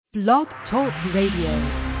Blog Talk Radio.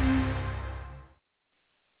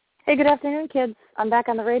 Hey, good afternoon, kids. I'm back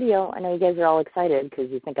on the radio. I know you guys are all excited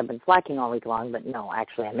because you think I've been slacking all week long, but no,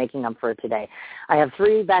 actually, I'm making up for it today. I have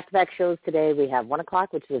 3 back-to-back shows today. We have 1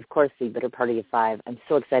 o'clock, which is, of course, the Bitter Party of 5. I'm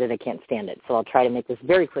so excited I can't stand it, so I'll try to make this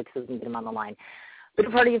very quick so we can get them on the line. Bitter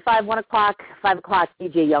Party of 5, 1 o'clock, 5 o'clock,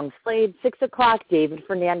 DJ Young Slade, 6 o'clock, David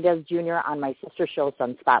Fernandez Jr. on my sister show,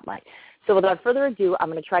 Sun Spotlight. So without further ado,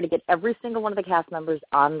 I'm going to try to get every single one of the cast members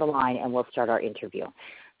on the line, and we'll start our interview.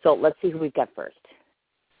 So let's see who we've got first.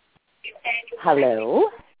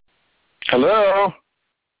 Hello? Hello?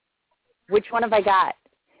 Which one have I got?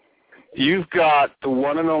 You've got the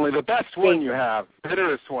one and only, the best one you have,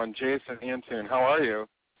 bitterest one, Jason Antoon. How are you?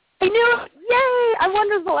 I knew it. Yay! I'm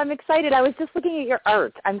wonderful. I'm excited. I was just looking at your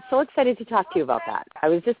art. I'm so excited to talk to you about that. I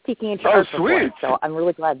was just peeking at your art sweet. before, so I'm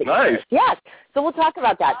really glad that nice. you're here. Yes. So we'll talk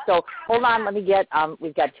about that. So hold on. Let me get,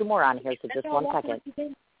 we've got 2 more on here, so just 1 second.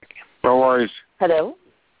 No worries. Hello?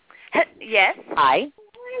 Yes. Hi.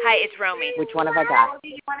 Hi, it's Romy. Which one have I got?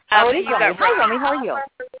 You It is got Romy. Hi, Romy. How are you?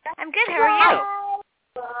 I'm good. How are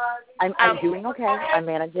you? I'm doing okay. I'm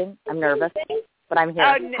managing. I'm nervous, but I'm here.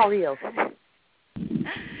 How are you?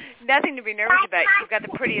 Nothing to be nervous about. You've got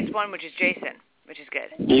the prettiest one, which is Jason, which is good.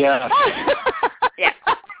 Yeah. Yeah.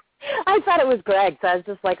 I thought it was Greg, so I was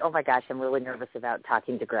just like, oh, my gosh, I'm really nervous about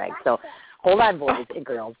talking to Greg. So hold on, boys and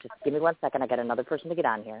girls. Just give me 1 second. I got another person to get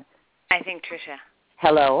on here. I think Trisha.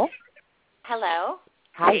 Hello? Hello?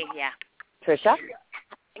 Hi. Hey, yeah. Trisha?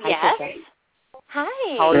 Yes. Hi, Trisha.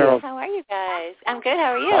 Hi. How are you? How are you guys? I'm good.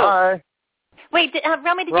 How are you? Hi. Wait,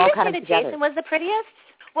 Romy, did We're you all just kind say of that together. Jason was the prettiest?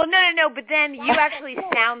 Well, no, but then you actually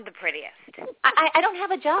sound the prettiest. I don't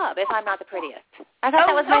have a job if I'm not the prettiest. I thought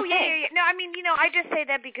that was my thing. Yeah. No, I mean, I just say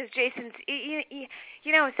that because Jason's,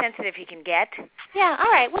 you know how sensitive he can get. Yeah, all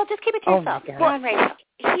right. Well, just keep it to yourself. my God. We're on radio.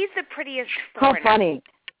 He's the prettiest How foreigner. funny.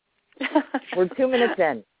 We're 2 minutes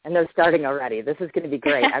in, and they're starting already. This is going to be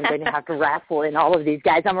great. I'm going to have to raffle in all of these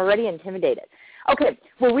guys. I'm already intimidated. Okay,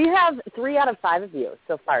 well, we have 3 out of 5 of you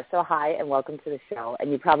so far. So hi, and welcome to the show.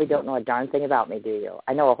 And you probably don't know a darn thing about me, do you?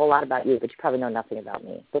 I know a whole lot about you, but you probably know nothing about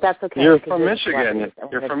me. But that's okay. You're from Michigan.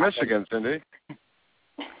 You're from Michigan, Cindy.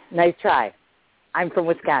 Nice try. I'm from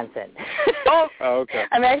Wisconsin. Oh, okay.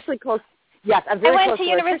 I'm actually close. Yes, I'm very close to to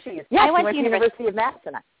University. Yes, I went to University of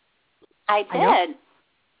Madison. I did.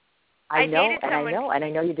 I know, dated someone. and I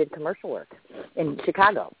know you did commercial work in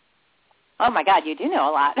Chicago. Oh, my God, you do know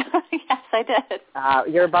a lot. Yes, I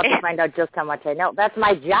did. You're about to find out just how much I know. That's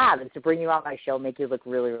my job, is to bring you on my show, make you look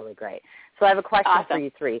really, really great. So I have a question for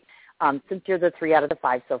you 3. Since you're the 3 out of the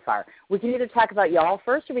 5 so far, we can either talk about y'all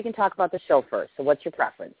first or we can talk about the show first. So what's your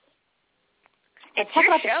preference? Let's talk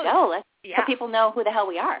about the show. Let's let people know who the hell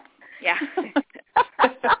we are. Yeah.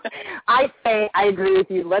 I agree with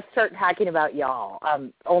you. Let's start talking about y'all,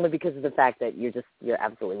 only because of the fact that you're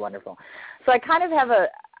absolutely wonderful. So I kind of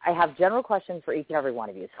have general questions for each and every one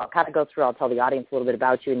of you. So I'll kind of go through. I'll tell the audience a little bit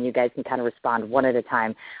about you, and you guys can kind of respond one at a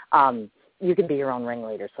time. You can be your own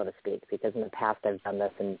ringleader, so to speak, because in the past I've done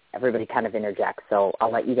this, and everybody kind of interjects. So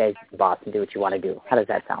I'll let you guys be the boss and do what you want to do. How does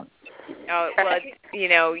that sound? Oh, well,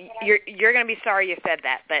 you're going to be sorry you said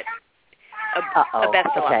that, but a best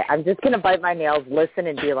of luck. Okay, I'm just going to bite my nails, listen,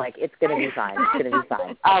 and be like, it's going to be fine. It's going to be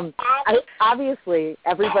fine. Obviously,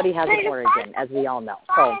 everybody has an origin, as we all know.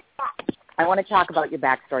 So I want to talk about your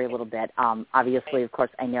backstory a little bit. Obviously, of course,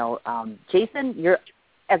 I know, Jason,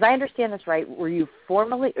 as I understand this right, were you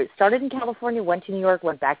formally started in California, went to New York,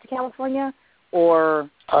 went back to California, or?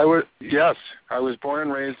 Yes. I was born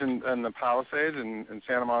and raised in the Palisades in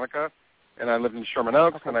Santa Monica, and I lived in Sherman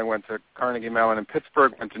Oaks, and I went to Carnegie Mellon in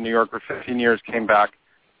Pittsburgh, went to New York for 15 years, came back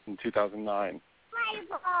in 2009.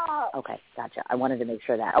 Okay, gotcha. I wanted to make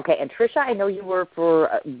sure that. Okay, and Trisha, I know you were for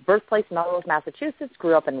birthplace in Melrose, Massachusetts,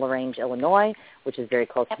 grew up in LaRange, Illinois, which is very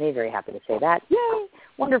close to me. Very happy to say that. Yay!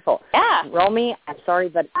 Wonderful. Yeah. Romy, I'm sorry,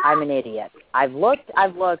 but I'm an idiot. I've looked,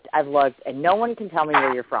 and no one can tell me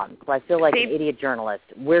where you're from. So I feel like an idiot journalist.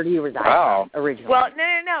 Where do you reside originally? Well,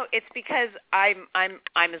 no. It's because I'm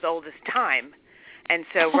as old as time, and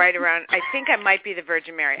so right around. I think I might be the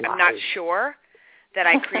Virgin Mary. I'm not sure that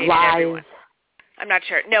I created everyone. I'm not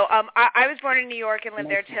sure. No, I was born in New York and lived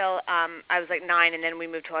there till I was like 9, and then we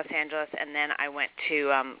moved to Los Angeles, and then I went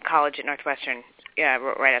to college at Northwestern,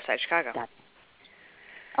 right outside Chicago. Gotcha.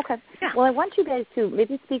 Okay. Yeah. Well, I want you guys to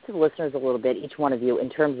maybe speak to the listeners a little bit, each one of you, in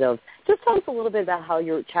terms of just tell us a little bit about how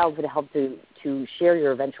your childhood helped to share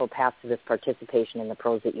your eventual path to this participation in the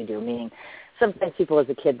pros that you do, meaning sometimes people as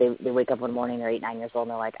a kid, they wake up one morning, they're 8, 9 years old,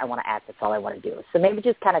 and they're like, I want to act, that's all I want to do. So maybe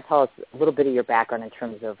just kind of tell us a little bit of your background in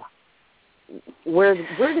terms of where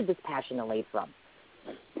did this passion innate from?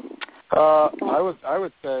 I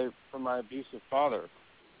would say from my abusive father.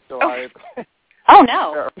 So Oh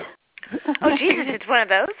no. Oh Jesus, it's one of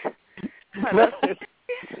those.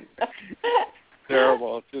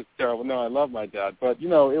 Terrible. It's just terrible. No, I love my dad, but it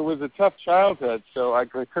was a tough childhood. So I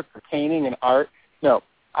took for painting and art. No,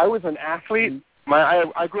 I was an athlete.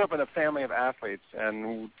 I grew up in a family of athletes,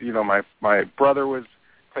 and my brother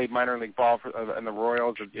played minor league ball in the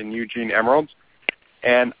Royals in Eugene Emeralds,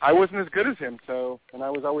 and I wasn't as good as him. And I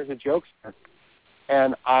was always a jokester,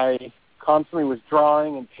 and I constantly was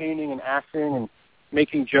drawing and painting and acting and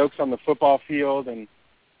making jokes on the football field, and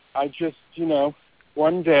I just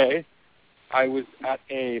one day I was at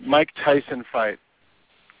a Mike Tyson fight.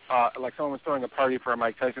 Like someone was throwing a party for a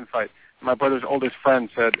Mike Tyson fight. My brother's oldest friend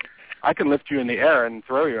said, I can lift you in the air and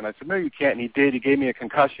throw you. And I said, no, you can't. And he did. He gave me a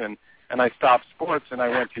concussion. And I stopped sports, and I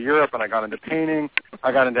went to Europe, and I got into painting.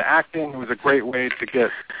 I got into acting. It was a great way to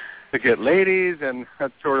get ladies, and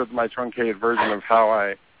that's sort of my truncated version of how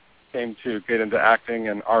I came to get into acting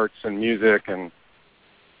and arts and music. And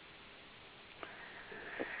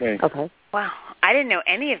that's me. Okay. Wow. I didn't know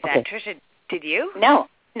any of that. Okay. Tricia, did you? No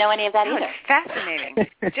any of that Oh, either. it's fascinating.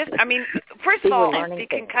 First of all, the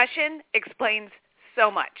concussion explains so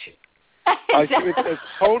much. It's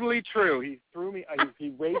totally true. He threw me.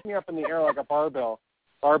 He raised me up in the air like a barbell.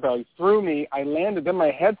 He threw me. I landed. Then my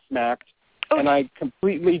head smacked, and I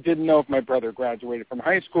completely didn't know if my brother graduated from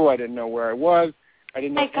high school. I didn't know where I was. I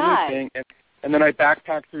didn't know anything. And then I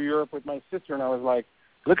backpacked through Europe with my sister, and I was like,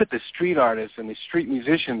 look at the street artists and the street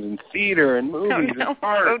musicians and theater and movies and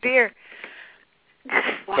art. Oh dear.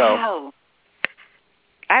 Wow.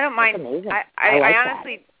 I don't mind. I like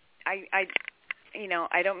honestly,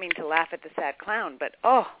 I don't mean to laugh at the sad clown, but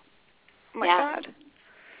oh my God.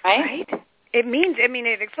 Right?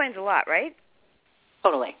 It explains a lot, right?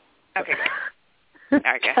 Totally. Okay. All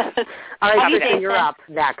right, guys. All right, Tricia, you're up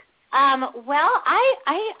next. Well,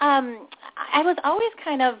 I was always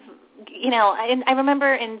kind of, I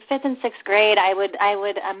remember in 5th and 6th grade, I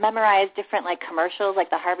would memorize different commercials, like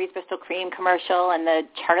the Harvey's Bristol Cream commercial and the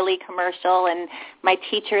Charlie commercial, and my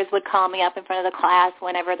teachers would call me up in front of the class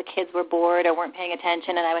whenever the kids were bored or weren't paying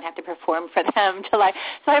attention, and I would have to perform for them. So I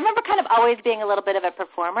remember kind of always being a little bit of a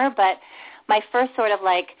performer, but my first sort of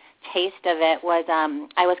taste of it was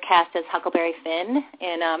I was cast as Huckleberry Finn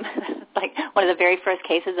in one of the very first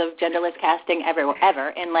cases of genderless casting ever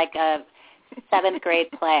in a 7th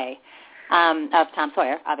grade play of Tom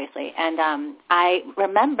Sawyer, obviously. And I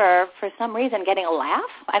remember for some reason getting a laugh.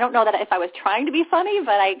 I don't know that if I was trying to be funny,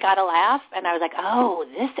 but I got a laugh, and I was like, oh,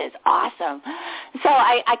 this is awesome. So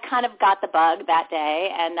I kind of got the bug that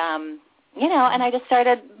day, and and I just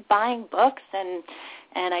started buying books, and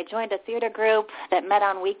I joined a theater group that met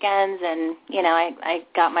on weekends, and, I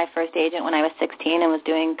got my first agent when I was 16 and was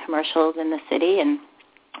doing commercials in the city, and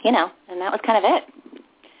that was kind of it.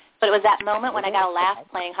 But it was that moment when I got a laugh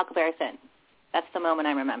playing Huckleberry Finn. That's the moment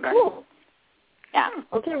I remember. Cool. Yeah.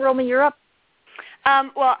 Okay, Romy, you're up. I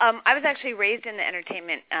was actually raised in the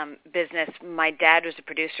entertainment business. My dad was a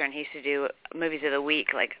producer, and he used to do movies of the week,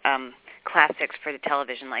 classics for the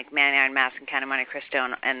television, like Man in Iron Mask and Count of Monte Cristo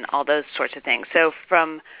and all those sorts of things. So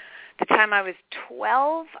from the time I was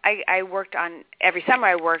 12, I worked on, every summer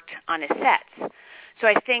I worked on his sets. So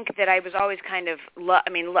I think that I was always kind of,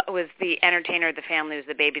 was the entertainer of the family, was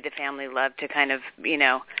the baby of the family, loved to kind of,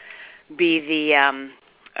 be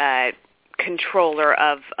the controller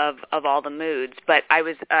of all the moods. But I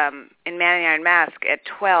was, in Man in Iron Mask at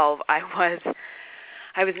 12, I was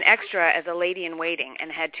an extra as a lady in waiting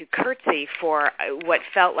and had to curtsy for what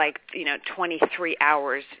felt like, 23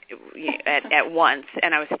 hours at once.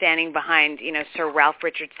 And I was standing behind, Sir Ralph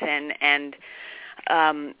Richardson and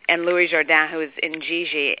Louis Jourdain, who was in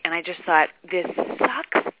Gigi, and I just thought, this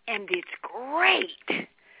sucks and it's great.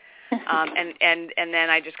 And then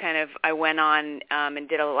I just I went on and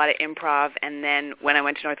did a lot of improv, and then when I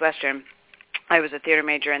went to Northwestern, I was a theater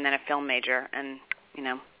major and then a film major, and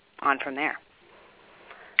on from there.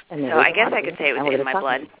 So I guess I could say it was in my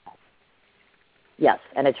blood. Yes,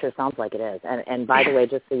 and it sure sounds like it is. And by the way,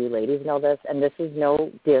 just so you ladies know this, and this is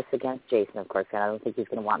no diss against Jason, of course, and I don't think he's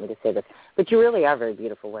going to want me to say this, but you really are very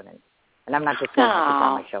beautiful women. And I'm not just saying this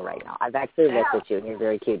on my show right now. I've actually looked at you, and you're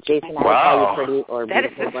very cute. Jason, I call you pretty or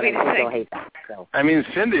beautiful, but I still hate that. So. I mean,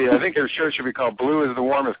 Cindy, I think your shirt should be called Blue is the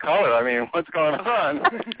Warmest Color. I mean, what's going on?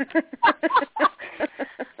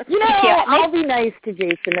 I'll be nice to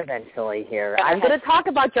Jason eventually here. I'm going to talk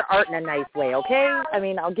about your art in a nice way, okay? I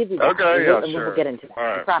mean, I'll give you that. Okay, We'll get into it.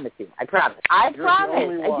 Right. I promise you. I promise. I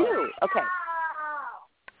do. Okay.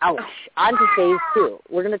 Ouch. On to phase 2.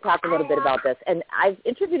 We're going to talk a little bit about this. And I've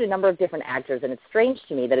interviewed a number of different actors, and it's strange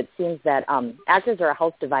to me that it seems that actors are a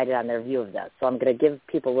house divided on their view of this. So I'm going to give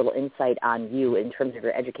people a little insight on you in terms of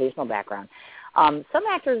your educational background. Some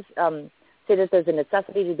actors say that there's a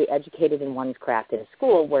necessity to be educated in one's craft in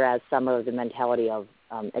school, whereas some of the mentality of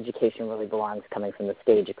education really belongs coming from the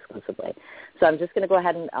stage exclusively. So I'm just going to go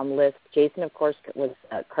ahead and list. Jason, of course, was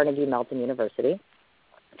at Carnegie Mellon University.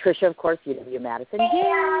 Tricia, of course, UW-Madison.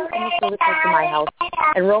 Yeah, almost really close to my house.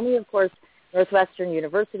 And Romy, of course, Northwestern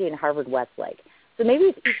University and Harvard-Westlake. So maybe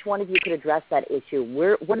if each one of you could address that issue,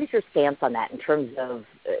 what is your stance on that in terms of,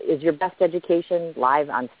 is your best education live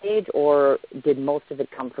on stage, or did most of it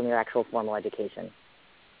come from your actual formal education?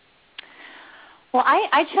 Well,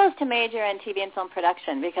 I chose to major in TV and film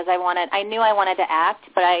production because I knew I wanted to act,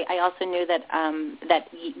 but I also knew that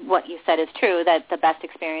what you said is true, that the best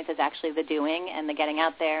experience is actually the doing and the getting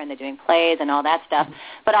out there and the doing plays and all that stuff.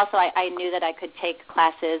 But also I knew that I could take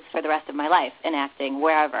classes for the rest of my life in acting,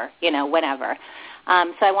 wherever, whenever.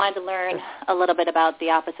 So I wanted to learn a little bit about the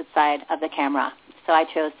opposite side of the camera. So I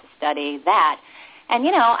chose to study that. And,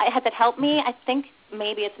 has it helped me? I think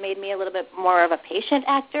maybe it's made me a little bit more of a patient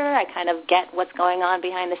actor. I kind of get what's going on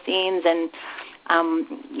behind the scenes, and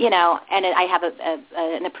and I have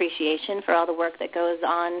an appreciation for all the work that goes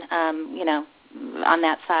on, on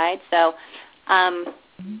that side. So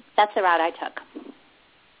that's the route I took.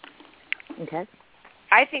 Okay.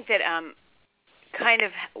 I think that kind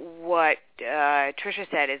of what Tricia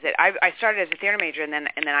said is that I started as a theater major, and then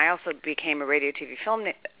I also became a radio, TV, film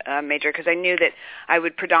major because I knew that I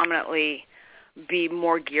would predominantly be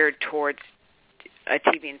more geared towards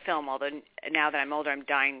TV and film. Although now that I'm older, I'm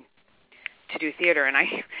dying to do theater, and I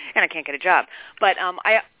can't get a job. But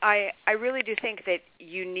I really do think that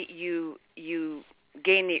you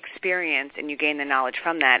gain the experience and you gain the knowledge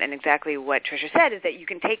from that. And exactly what Tricia said is that you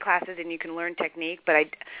can take classes and you can learn technique, but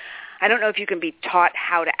I don't know if you can be taught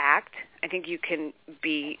how to act. I think you can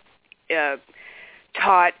be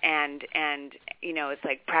taught and it's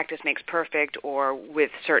like practice makes perfect, or with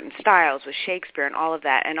certain styles, with Shakespeare and all of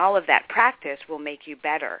that. And all of that practice will make you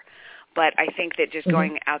better. But I think that just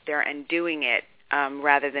going out there and doing it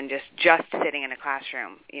rather than just sitting in a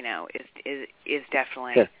classroom, is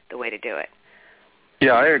definitely the way to do it.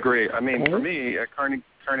 Yeah, I agree. I mean, for me, at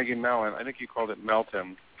Carnegie Mellon, I think you called it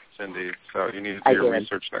Melton, Cindy, so you need to do your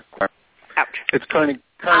research next time. Ouch. It's Carnegie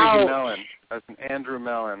Mellon, as in Andrew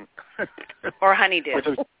Mellon. Or Honeydew.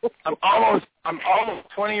 I'm almost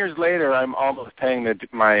 20 years later, I'm almost paying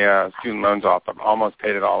my student loans off. I've almost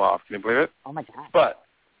paid it all off. Can you believe it? Oh, my God. But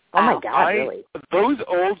oh, my God, really? Those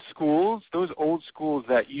old schools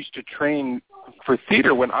that used to train for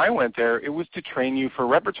theater when I went there, it was to train you for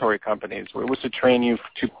repertory companies. It was to train you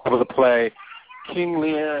to be able to play King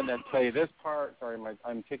Lear and then play this part. Sorry,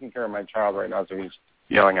 I'm taking care of my child right now, so he's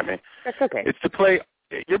yelling at me. That's okay. It's to play.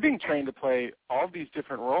 You're being trained to play all these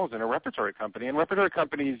different roles in a repertory company, and repertory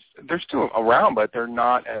companies, they're still around, but they're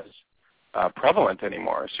not as prevalent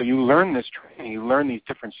anymore. So you learn this training, you learn these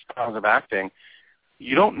different styles of acting.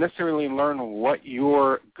 You don't necessarily learn what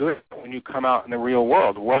you're good at when you come out in the real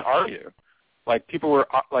world. What are you? Like people were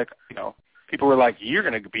like, you're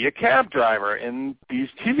going to be a cab driver in these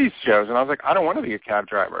TV shows, and I was like, I don't want to be a cab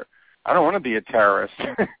driver. I don't want to be a terrorist.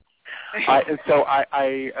 And so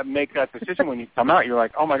I make that decision when you come out. You're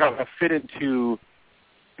like, oh, my God, I fit into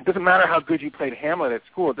 – it doesn't matter how good you played Hamlet at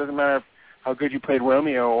school. It doesn't matter how good you played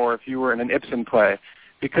Romeo or if you were in an Ibsen play,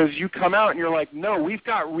 because you come out and you're like, no, we've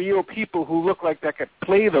got real people who look like that could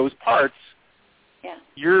play those parts. Yeah.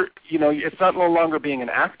 It's not no longer being an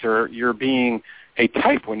actor. You're being a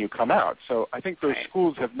type when you come out. So I think those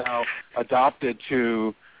schools have now adopted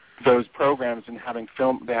to – those programs and having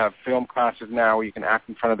film. They have film classes now where you can act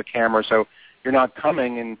in front of the camera, so you're not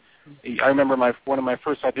coming. And I remember one of my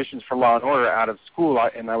first auditions for Law and Order out of school,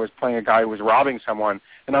 and I was playing a guy who was robbing someone,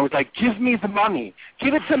 and I was like, give me the money,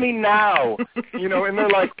 give it to me now, and they're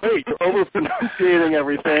like, wait, you're over-pronunciating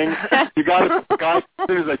everything. You got to, the guy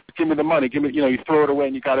is like, give me the money, give me, you throw it away,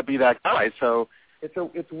 and you got to be that guy. So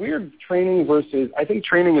it's weird training versus. I think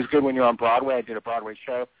training is good when you're on Broadway. I did a Broadway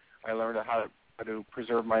show. I learned how to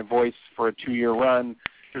preserve my voice for a 2-year run.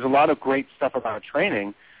 There's a lot of great stuff about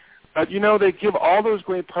training. But, they give all those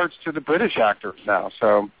great parts to the British actors now.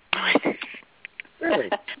 So, really?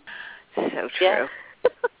 So true. Yeah.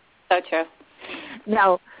 So true.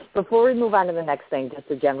 Now, before we move on to the next thing, just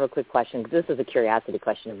a general quick question, because this is a curiosity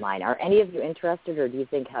question of mine. Are any of you interested, or do you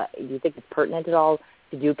think it's pertinent at all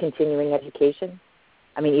to do continuing education?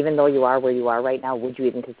 I mean, even though you are where you are right now, would you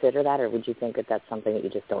even consider that, or would you think that that's something that you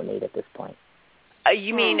just don't need at this point?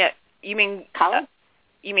 You mean college?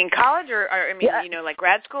 You mean college, or like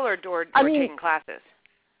grad school, or taking classes?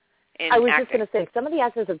 I was just going to say, some of the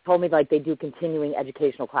actors have told me like they do continuing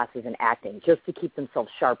educational classes in acting just to keep themselves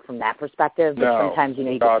sharp from that perspective. But sometimes,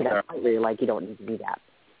 you get to that point where you're like, you don't need to do that.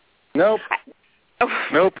 Nope.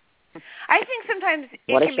 Nope. I think sometimes it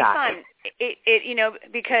can be fun.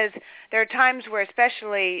 Because there are times where,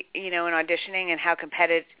 especially, in auditioning and how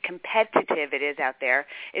competitive it is out there,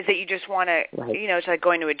 is that you just want to, it's like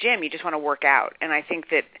going to a gym. You just want to work out. And I think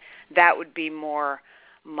that would be more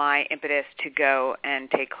my impetus to go and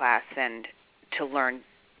take class and to learn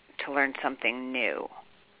something new.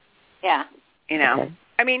 Yeah. Okay.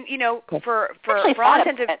 I mean, for all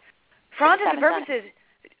intents and purposes,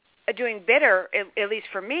 doing Bitter, at least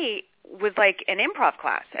for me, was like an improv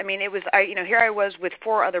class. I mean, it was, here I was with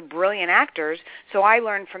 4 other brilliant actors, so I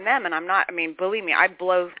learned from them, and believe me, I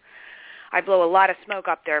blow a lot of smoke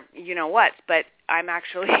up there, but I'm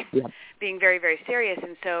actually being very, very serious.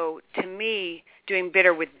 And so to me, doing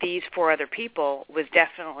Bitter with these 4 other people was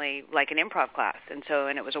definitely like an improv class. And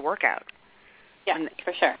it was a workout. Yeah,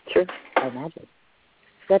 for sure. Sure, I imagine.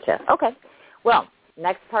 Gotcha. Okay. Well,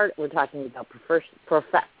 next part, we're talking about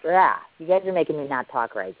you guys are making me not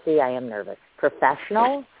talk right. See, I am nervous.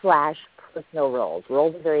 Professional/personal roles.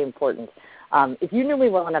 Roles are very important. If you knew me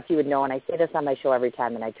well enough, you would know, and I say this on my show every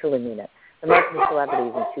time, and I truly mean it. The mark of a celebrity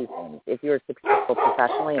is in 2 things. If you're successful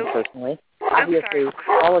professionally and personally, obviously,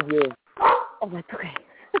 all of you. Oh, that's okay.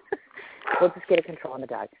 We'll just get a control on the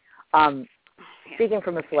dog. Speaking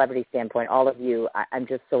from a celebrity standpoint, all of you, I'm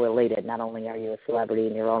just so elated. Not only are you a celebrity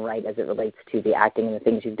in your own right as it relates to the acting and the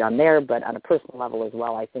things you've done there, but on a personal level as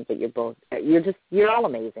well, I think that you're all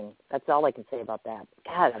amazing. That's all I can say about that.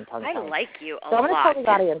 God, I'm tongue-tied. I like you a lot. So I'm going to tell the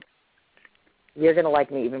audience, you're going to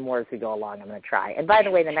like me even more as we go along. I'm going to try. And by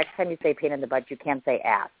the way, the next time you say pain in the butt, you can't say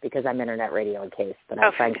ass because I'm internet radio in case, but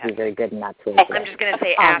I'm trying to be very good and not to. I'm just going to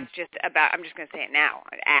say ass I'm just going to say it now,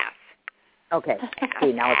 ass. Okay.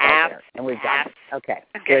 See, now it's out there, and we've done it. Okay.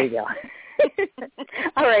 There you go.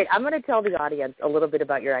 All right. I'm going to tell the audience a little bit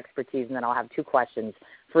about your expertise, and then I'll have 2 questions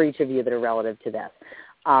for each of you that are relative to this.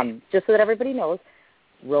 Just so that everybody knows,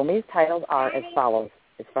 Romy's titles are as follows,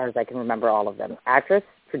 as far as I can remember all of them. Actress,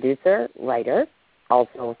 producer, writer,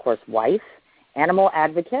 also, of course, wife, animal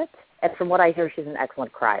advocate, and from what I hear, she's an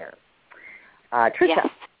excellent crier. Trisha, yes.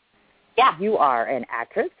 Yeah. You are an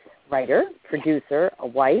actress, writer, producer, a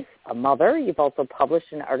wife, a mother. You've also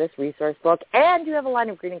published an artist resource book, and you have a line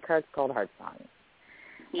of greeting cards called Heart Songs.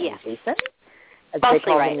 Yes. And Jason, as mostly they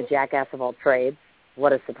call right. him, the jackass of all trades.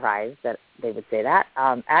 What a surprise that they would say that.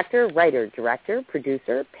 Actor, writer, director,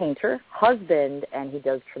 producer, painter, husband, and he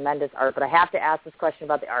does tremendous art. But I have to ask this question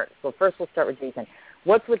about the art. So first we'll start with Jason.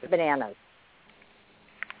 What's with the bananas?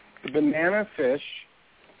 The banana fish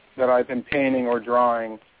that I've been painting or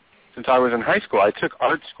drawing since I was in high school. I took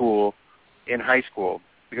art school in high school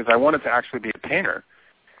because I wanted to actually be a painter.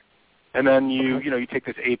 And then you take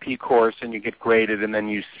this AP course and you get graded and then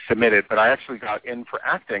you submit it. But I actually got in for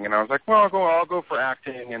acting, and I was like, well, I'll go for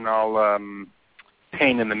acting and I'll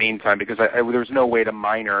paint in the meantime because there was no way to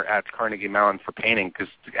minor at Carnegie Mellon for painting because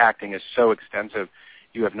acting is so extensive,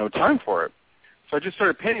 you have no time for it. So I just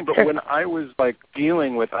started painting. But when I was like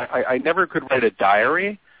dealing with, I never could write a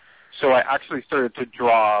diary, so I actually started to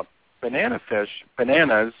draw bananas, and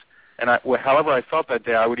however I felt that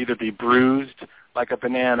day, I would either be bruised like a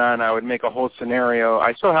banana, and I would make a whole scenario.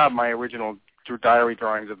 I still have my original diary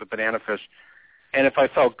drawings of the banana fish, and if I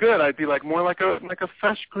felt good, I'd be like more like a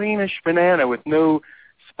fresh greenish banana with no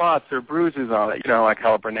spots or bruises on it, like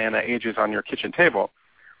how a banana ages on your kitchen table.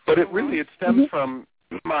 But it stems from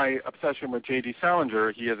my obsession with J.D.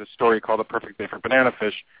 Salinger. He has a story called A Perfect Day for Banana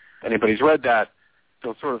Fish. Anybody's read that,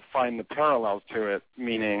 they'll sort of find the parallels to it,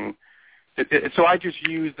 meaning so I just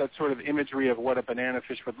used that sort of imagery of what a banana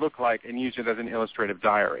fish would look like and used it as an illustrative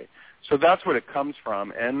diary. So that's what it comes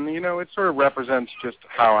from, and, it sort of represents just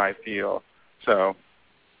how I feel. So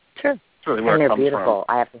sure. That's really where and it they're comes beautiful,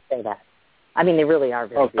 from. I have to say that. I mean, they really are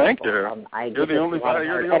very beautiful. Oh, thank you. You're the only one.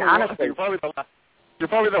 You're probably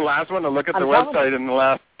the last one to look at the website in the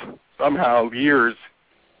last, somehow, years.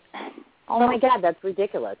 Oh, my God, that's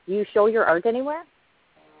ridiculous. Do you show your art anywhere?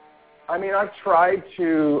 I mean, I've tried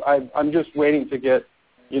to. I'm just waiting to get,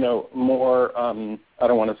 more. I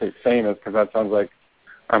don't want to say famous because that sounds like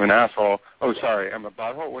I'm an asshole. Oh, sorry, I'm a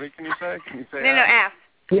butthole. Can you say? Can you say? No, ass.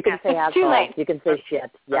 You can say asshole. Too late. You can say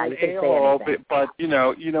shit. Yeah, you can say anything. But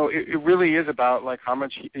it really is about like how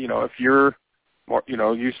much. If you're more,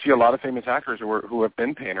 you see a lot of famous actors who have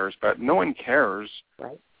been painters, but no one cares.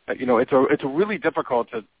 Right. It's a really difficult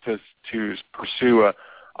to pursue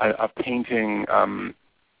a painting.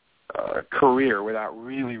 career without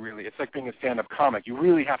really, it's like being a stand-up comic. You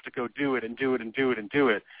really have to go do it and do it and do it and do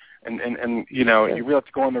it. And you know, you really have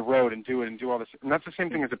to go on the road and do it and do all this. And that's the same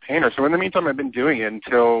thing as a painter. So in the meantime, I've been doing it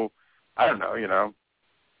until, I don't know, you know,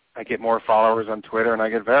 I get more followers on Twitter and I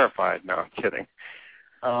get verified. No, I'm kidding.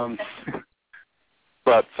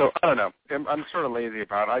 But so I don't know. I'm sort of lazy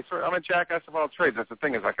about it. I'm a jackass of all trades. That's the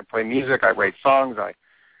thing, is I can play music, I write songs, I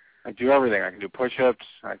do everything. I can do push-ups.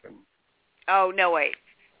 I can. Oh no, wait,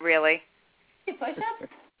 really?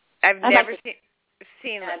 Push-ups? I've never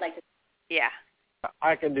seen. I'd like to. Yeah.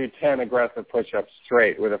 I can do 10 aggressive push-ups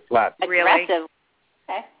straight with a flat. Really? Aggressive.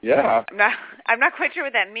 Okay. Yeah. I'm not quite sure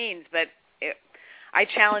what that means, but I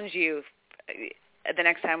challenge you the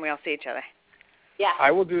next time we all see each other. Yeah.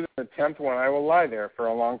 I will do the 10th one. I will lie there for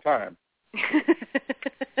a long time.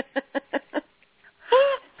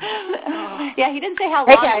 Yeah, he didn't say how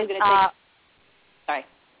Hey long guys, it was going to take. Sorry.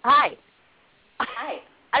 Hi. Hi.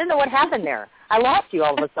 I don't know what happened there. I lost you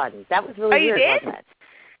all of a sudden. That was really you weird, did? wasn't it?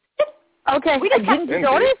 Okay, I didn't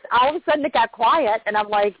notice. All of a sudden it got quiet, and I'm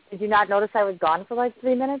like, did you not notice I was gone for like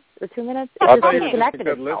 3 minutes or 2 minutes? It just disconnected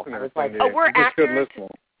itself. I was like, we're actors.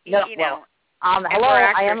 No, you know. Hello,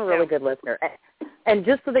 I am a really good listener. And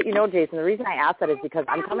just so that you know, Jason, the reason I asked that is because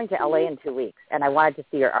I'm coming to LA in 2 weeks, and I wanted to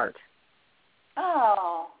see your art.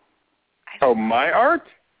 Oh. Oh, my art?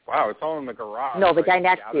 Wow, it's all in the garage. No, the guy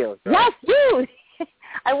next to you. Yes, you!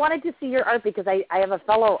 I wanted to see your art because I have a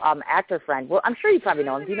fellow actor friend. Well, I'm sure you probably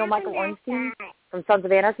know him. Do you know Michael Ornstein from Sons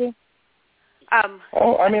of Anarchy?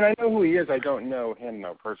 Oh, I mean, I know who he is. I don't know him,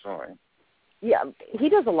 though, personally. Yeah, he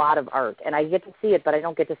does a lot of art, and I get to see it, but I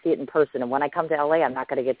don't get to see it in person. And when I come to LA, I'm not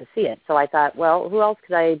going to get to see it. So I thought, well, who else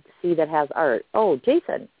could I see that has art? Oh,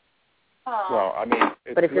 Jason. Oh. Well, I mean,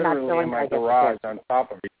 it's but if you're not literally showing in my it, I guess garage on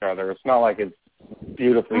top of each other. It's not like it's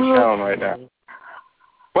beautifully shown right now.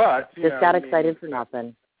 But just got excited for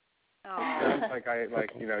nothing. It sounds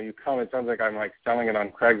like you know, you come. It sounds like I'm like selling it on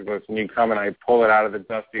Craigslist, and you come and I pull it out of the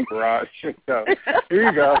dusty garage. So here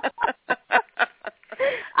you go.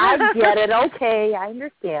 I get it. Okay, I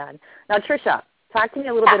understand. Now, Tricia, talk to me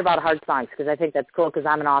a little bit about hard songs, because I think that's cool, because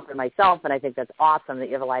I'm an author myself, and I think that's awesome that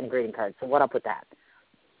you have a line of greeting cards. So what up with that?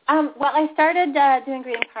 Well, I started doing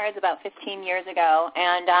greeting cards about 15 years ago,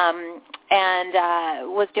 and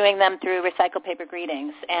was doing them through Recycle Paper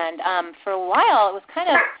Greetings. And for a while, it was kind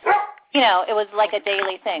of, you know, it was like a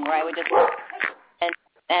daily thing where I would just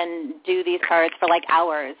and do these cards for like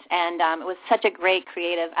hours. And it was such a great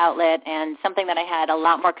creative outlet and something that I had a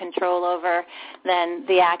lot more control over than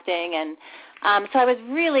the acting. And so I was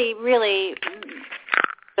really, really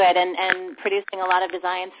good and producing a lot of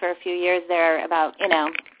designs for a few years there, about, you know,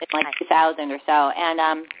 in like 2000 or so.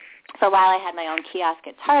 And for a while I had my own kiosk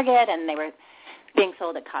at Target, and they were being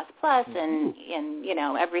sold at Cost Plus and you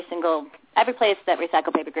know, every place that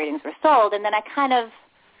Recycle Paper Greetings were sold. And then I kind of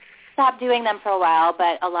stopped doing them for a while,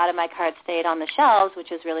 but a lot of my cards stayed on the shelves, which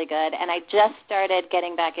was really good. And I just started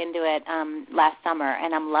getting back into it last summer,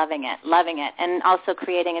 and I'm loving it, and also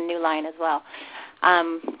creating a new line as well.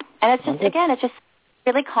 And it's just, again, it's just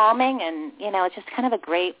really calming, and, you know, it's just kind of a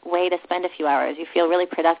great way to spend a few hours. You feel really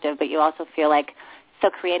productive, but you also feel like so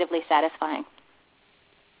creatively satisfying.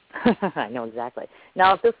 I know exactly.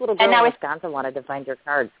 Now, if this little girl in Wisconsin wanted to find your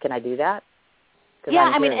cards, can I do that?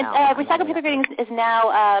 Yeah, I mean, Recycle Paper Greetings is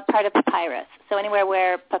now part of Papyrus, so anywhere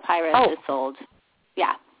where Papyrus is sold,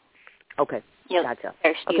 yeah. Okay, gotcha.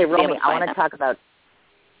 Okay, Romy, I want to talk about,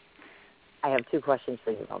 I have 2 questions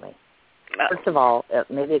for you, Romy. First of all,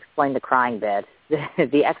 maybe explain the crying bit,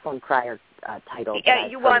 the Excellent Crier title. Yeah,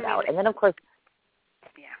 you want me. And then, of course,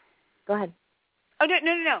 yeah. Go ahead. Oh,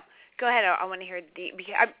 no. Go ahead. I want to hear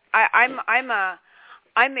because I'm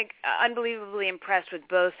unbelievably impressed with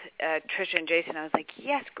both Tricia and Jason. I was like,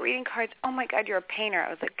 yes, greeting cards. Oh my God, you're a painter. I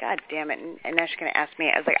was like, God damn it. And now she's going to ask me.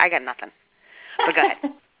 I was like, I got nothing. But go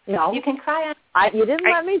ahead. No, you can cry on. You didn't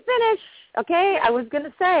let me finish. Okay, I was going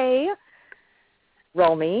to say,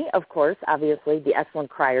 Romy, of course, obviously, the Excellent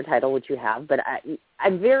Crier title, which you have, but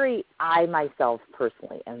I myself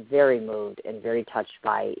personally am very moved and very touched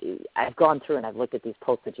by, I've gone through and I've looked at these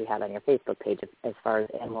posts that you have on your Facebook page as far as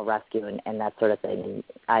animal rescue and that sort of thing. And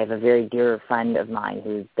I have a very dear friend of mine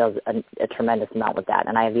who does a tremendous amount with that,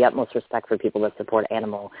 and I have the utmost respect for people that support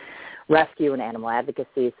animal rescue and animal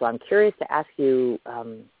advocacy. So I'm curious to ask you,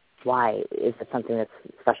 why? Is it something that's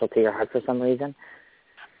special to your heart for some reason?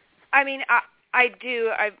 I mean, I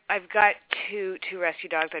do. I've got two rescue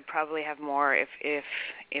dogs. I'd probably have more if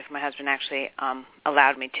my husband actually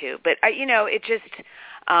allowed me to. But it just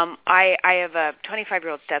I have a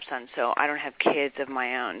 25-year-old stepson, so I don't have kids of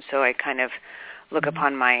my own. So I kind of look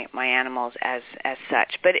upon my animals as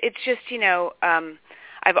such. But it's just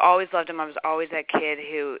I've always loved him. I was always that kid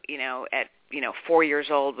who, at 4 years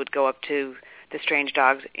old would go up to the strange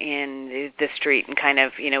dogs in the street and kind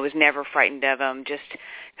of, was never frightened of them, just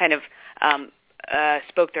kind of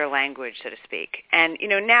spoke their language, so to speak. And,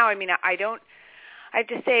 now, I have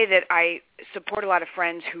to say that I support a lot of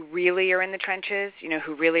friends who really are in the trenches,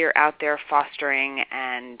 who really are out there fostering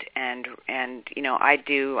and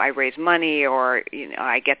I raise money or,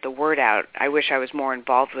 I get the word out. I wish I was more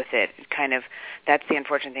involved with it. Kind of, that's the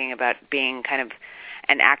unfortunate thing about being kind of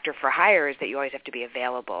an actor for hire is that you always have to be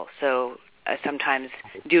available. So sometimes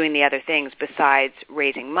doing the other things besides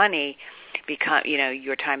raising money,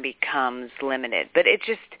 your time becomes limited. But it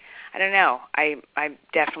just, I don't know. I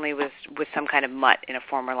definitely was with some kind of mutt in a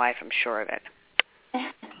former life. I'm sure of it.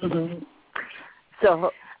 Mm-hmm.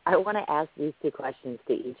 So I want to ask these two questions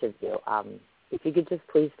to each of you. If you could just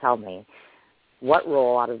please tell me, what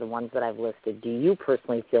role out of the ones that I've listed do you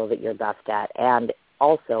personally feel that you're best at? And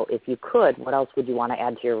also, if you could, what else would you want to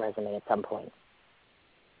add to your resume at some point?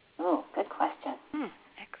 Oh, good question.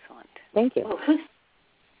 Excellent. Thank you. Oh,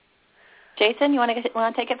 Jason, you want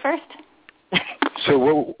to take it first?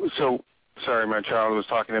 So sorry, my child was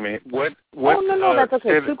talking to me. What? No, that's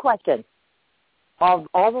okay. Two questions. All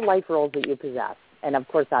the life roles that you possess, and of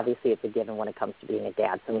course, obviously, it's a given when it comes to being a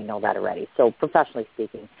dad, so we know that already. So professionally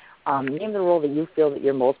speaking, name the role that you feel that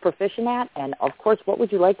you're most proficient at, and of course, what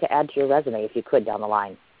would you like to add to your resume if you could down the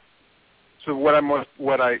line? So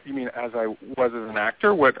you mean as I was as an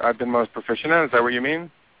actor, what I've been most proficient at? Is that what you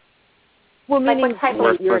mean? Well, meaning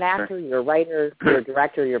you're an actor, you're a writer, you're a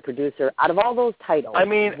director, you're a producer. Out of all those titles,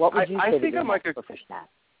 what would you say that you're most proficient at?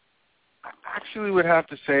 I actually would have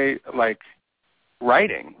to say,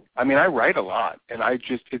 writing. I write a lot, and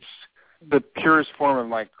it's the purest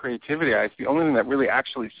form of, creativity. It's the only thing that really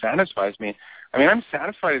actually satisfies me. I'm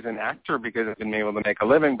satisfied as an actor because I've been able to make a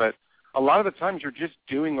living, but a lot of the times you're just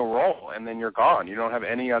doing a role, and then you're gone. You don't have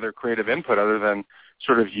any other creative input other than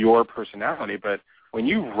sort of your personality, but when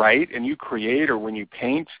you write and you create or when you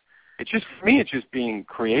paint, for me, it's just being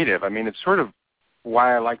creative. It's sort of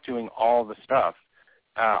why I like doing all the stuff,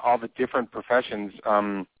 all the different professions,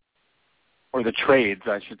 or the trades,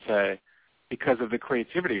 I should say, because of the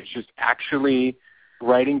creativity. It's just actually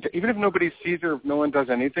writing. Even if nobody sees it or if no one does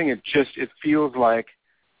anything, it feels like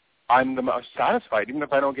I'm the most satisfied, even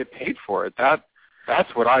if I don't get paid for it. That's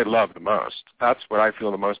what I love the most. That's what I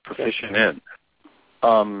feel the most proficient in.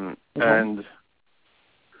 And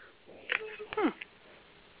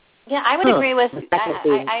yeah, I would agree with.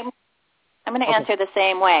 I'm going to answer the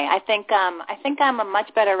same way. I think I'm a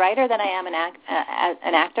much better writer than I am an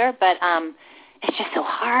actor, but it's just so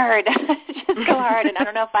hard. It's just so hard, and I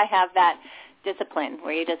don't know if I have that discipline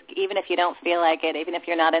where you just, even if you don't feel like it, even if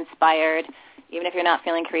you're not inspired, even if you're not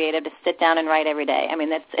feeling creative, to sit down and write every day.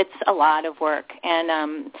 It's a lot of work,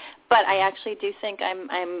 and but I actually do think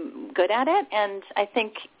I'm good at it, and I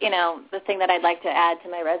think the thing that I'd like to add to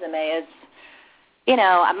my resume is,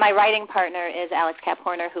 my writing partner is Alex Cap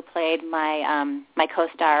Horner, who played my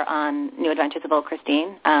co-star on New Adventures of Old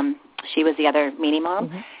Christine. She was the other Meanie Mom.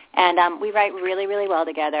 Mm-hmm. And we write really, really well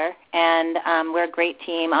together, and we're a great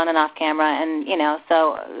team on and off camera. And,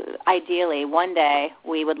 so ideally, one day,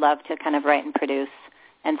 we would love to kind of write and produce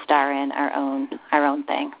and star in our own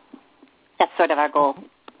thing. That's sort of our goal.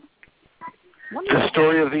 The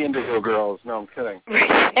story of the Indigo Girls. No, I'm kidding.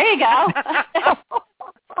 There you go.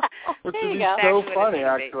 Which would be so funny,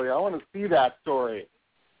 actually. I want to see that story.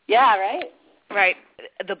 Yeah, right? Right.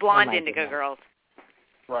 The blonde Indigo Girls.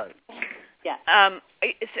 Right. Yeah.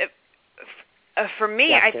 For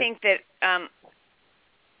me, I think that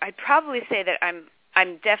I'd probably say that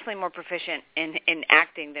I'm definitely more proficient in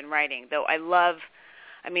acting than writing, though I love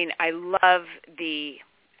the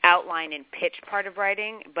outline and pitch part of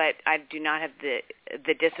writing, but I do not have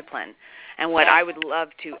the discipline. And what I would love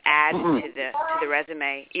to add to the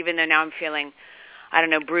resume, even though now I'm feeling,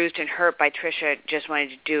 bruised and hurt by Trisha just wanting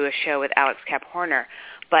to do a show with Alex Cap Horner,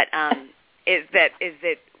 but is that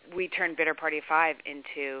we turned Bitter Party 5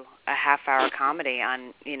 into a half-hour comedy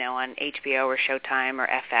on HBO or Showtime or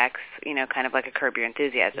FX, kind of like a Curb Your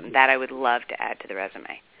Enthusiasm. That I would love to add to the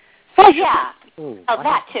resume. Oh, yeah.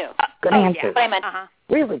 That too. Good answer. Yeah. What I meant.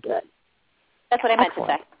 Really good. That's what I meant to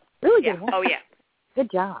say. Really good. Oh, yeah. Good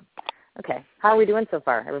job. Okay. How are we doing so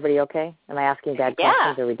far? Everybody okay? Am I asking bad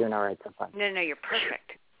questions, or are we doing all right so far? No, you're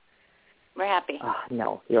perfect. We're happy. Oh,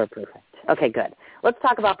 no, you're perfect. Okay, good. Let's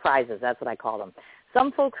talk about prizes. That's what I call them.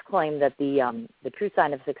 Some folks claim that the true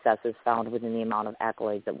sign of success is found within the amount of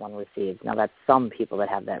accolades that one receives. Now, that's some people that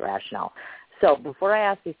have that rationale. So before I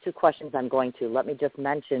ask these two questions, let me just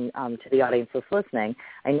mention to the audience that's listening,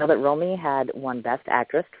 I know that Romy had won Best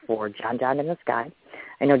Actress for John John in the Sky.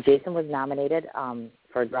 I know Jason was nominated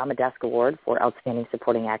for a Drama Desk Award for Outstanding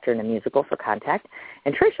Supporting Actor in a Musical for Contact.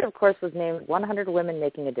 And Trisha, of course, was named 100 Women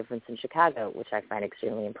Making a Difference in Chicago, which I find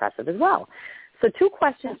extremely impressive as well. So 2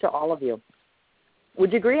 questions to all of you.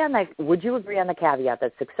 Would you agree on the caveat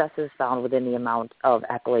that success is found within the amount of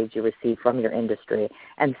accolades you receive from your industry?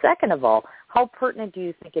 And second of all, how pertinent do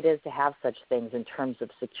you think it is to have such things in terms of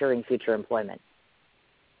securing future employment?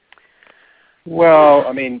 Well,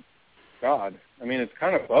 I mean, God, I mean, it's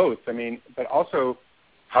kind of both. I mean, but also,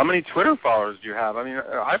 how many Twitter followers do you have? I mean,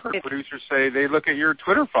 I've heard producers say they look at your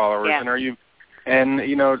Twitter followers, and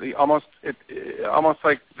almost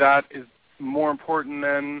like that is more important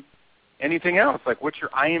than anything else. Like, what's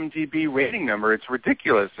your IMDb rating number? It's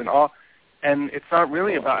ridiculous, and it's not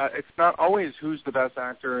really about. It's not always who's the best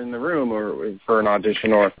actor in the room, or for an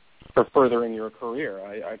audition, or for furthering your career.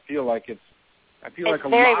 I feel like it's like a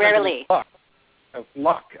very lot rarely. of it is luck.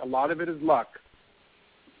 Luck. A lot of it is luck.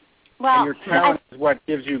 Well, and your talent is what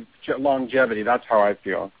gives you longevity. That's how I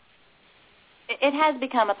feel. It has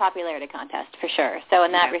become a popularity contest for sure. So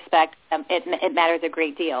in that respect, it matters a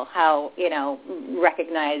great deal how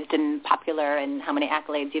recognized and popular and how many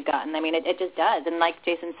accolades you've gotten. I mean, it just does. And like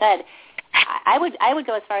Jason said, I would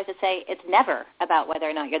go as far as to say it's never about whether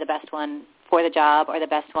or not you're the best one for the job or the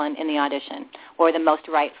best one in the audition or the most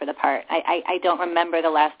right for the part. I don't remember the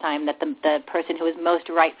last time that the person who was most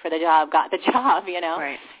right for the job got the job.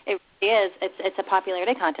 Right. It really is. It's a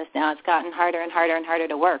popularity contest now. It's gotten harder and harder and harder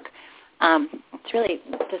to work. It's really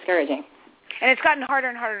discouraging. And it's gotten harder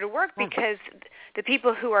and harder to work because the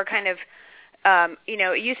people who are kind of,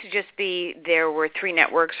 it used to just be there were 3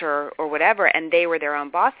 networks or whatever, and they were their own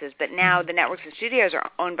bosses. But now the networks and studios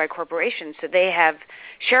are owned by corporations, so they have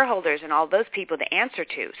shareholders and all those people to answer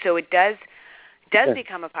to. So it does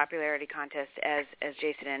become a popularity contest, as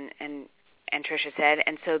Jason and Trisha said.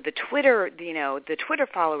 And so the Twitter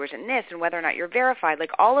followers and this and whether or not you're verified,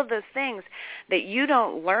 like all of those things that you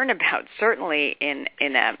don't learn about certainly in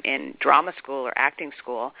drama school or acting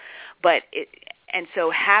school, and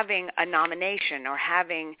so having a nomination or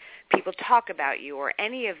having people talk about you or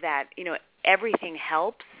any of that, everything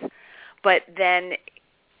helps. But then,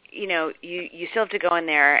 you still have to go in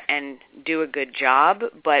there and do a good job.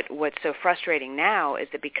 But what's so frustrating now is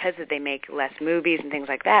that because they make less movies and things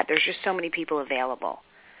like that, there's just so many people available.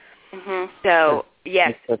 Mm-hmm. So,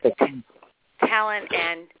 yes, talent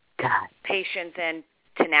and patience and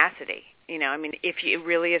tenacity. If it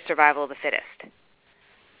really is survival of the fittest.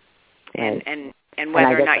 And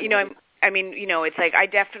whether or not, it's like I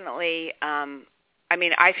definitely,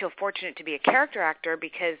 I feel fortunate to be a character actor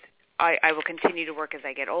because I will continue to work as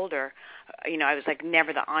I get older. I was like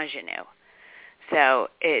never the ingenue. So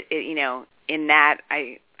in that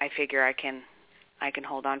I figure I can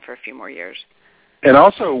hold on for a few more years. And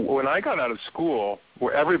also, when I got out of school,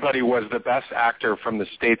 where everybody was the best actor from the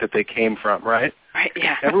state that they came from, right? Right.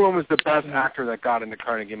 Yeah. Everyone was the best actor that got into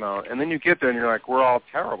Carnegie Mellon, and then you get there and you're like, we're all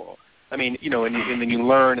terrible. I mean, and then you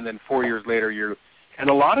learn, and then 4 years later and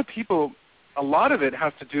a lot of it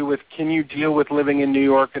has to do with, can you deal with living in New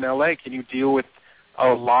York and LA? Can you deal with a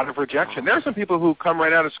lot of rejection? There are some people who come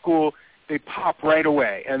right out of school, they pop right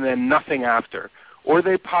away, and then nothing after. Or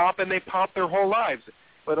they pop their whole lives.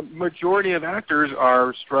 But a majority of actors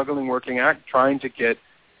are struggling trying to get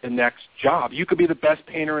the next job. You could be the best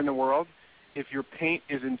painter in the world. If your paint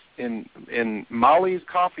is in Molly's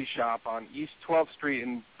coffee shop on East 12th Street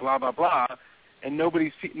and blah, blah, blah, and no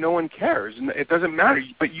one cares. And it doesn't matter.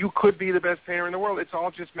 But you could be the best painter in the world. It's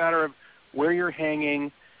all just a matter of where you're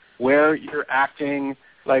hanging, where you're acting.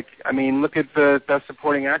 Like, look at the Best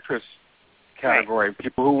Supporting Actress category. Right.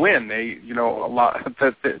 People who win, a lot.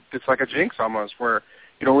 It's like a jinx almost where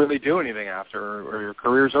you don't really do anything after or your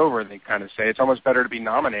career's over, they kind of say. It's almost better to be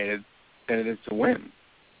nominated than it is to win.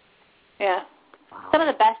 Yeah. Some of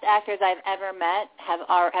the best actors I've ever met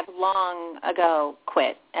have long ago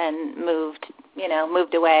quit and moved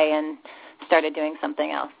away and started doing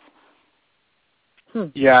something else.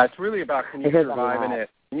 Yeah, it's really about can you survive in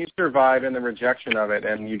it. Can you survive in the rejection of it,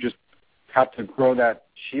 and you just have to grow that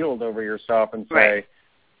shield over yourself and say,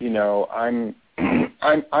 you're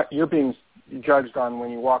being judged on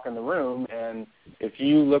when you walk in the room, and if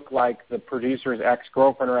you look like the producer's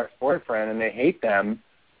ex-girlfriend or ex-boyfriend and they hate them,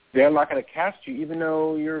 they're not going to cast you, even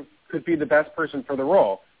though you could be the best person for the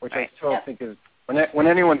role, which I still think is, when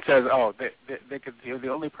anyone says, they're the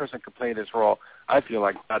only person who could play this role, I feel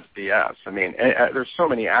like that's BS. There's so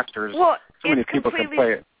many actors, so many people can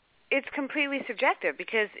play it. It's completely subjective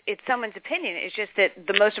because it's someone's opinion. It's just that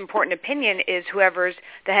the most important opinion is whoever's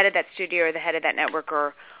the head of that studio or the head of that network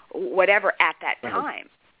or whatever at that time.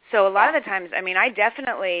 So a lot of the times, I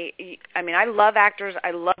love actors.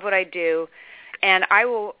 I love what I do. And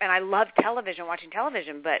I love television, watching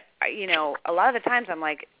television. But, a lot of the times I'm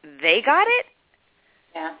like, they got it?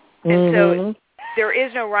 Yeah. And so there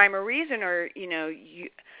is no rhyme or reason, or, you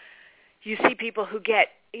see people who get,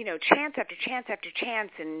 chance after chance after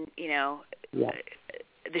chance, and,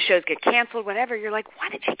 the shows get canceled, whatever. You're like, why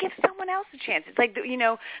did you give someone else a chance? It's like,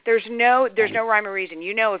 there's no rhyme or reason.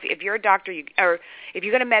 If you're a doctor, or if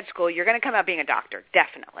you go to med school, you're going to come out being a doctor,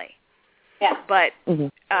 definitely. Yeah. But,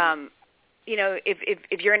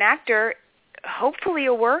 if you're an actor, hopefully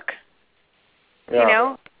you'll work,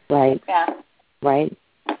 Right. Yeah. Right.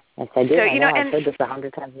 Yes, I do. So, I've heard this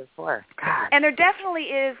 100 times before. God. And there definitely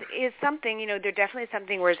is something, there definitely is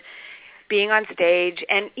something where being on stage,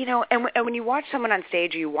 and, and when you watch someone on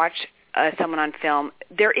stage or you watch someone on film,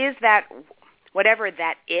 there is that, whatever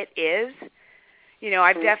that it is,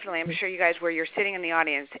 I'm sure you guys, where you're sitting in the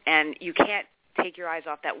audience and you can't take your eyes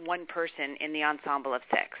off that one person in the ensemble of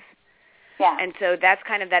six. Yeah. And so that's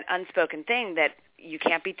kind of that unspoken thing that you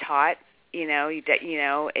can't be taught,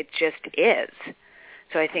 it just is.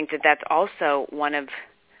 So I think that that's also one of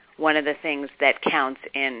the things that counts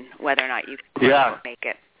in whether or not you make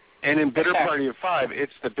it. And in Bitter Party of Five,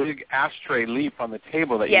 it's the big ashtray leaf on the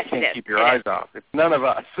table that you can't keep your eyes off. It's none of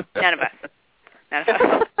us. None of us.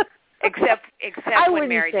 Except when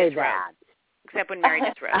Mary just wrote. Except when Mary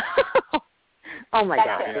just wrote. Oh my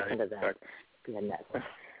God! Listen to that. Goodness.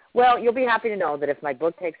 Well, you'll be happy to know that if my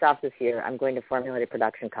book takes off this year, I'm going to formulate a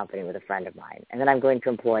production company with a friend of mine, and then I'm going to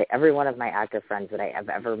employ every one of my actor friends that I have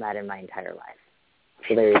ever met in my entire life.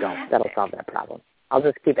 So there you go. That'll solve that problem. I'll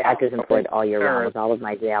just keep actors employed all year round with all of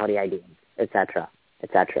my reality ideas, et cetera, et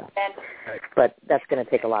cetera. But that's going to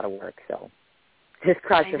take a lot of work, so just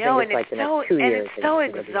cross your fingers like the next 2 years. And it's so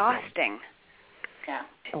exhausting. Yeah.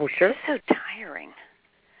 Oh, sure. It's so tiring.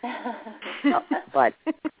 But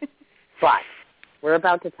we're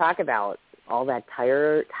about to talk about all that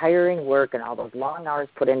tiring work and all those long hours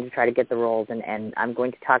put in to try to get the roles, and I'm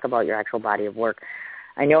going to talk about your actual body of work.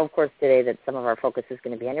 I know, of course, today that some of our focus is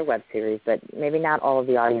going to be on your web series, but maybe not all of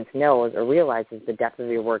the audience knows or realizes the depth of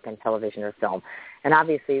your work in television or film. And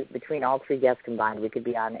obviously, between all three guests combined, we could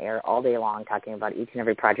be on air all day long talking about each and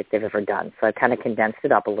every project they've ever done. So I've kind of condensed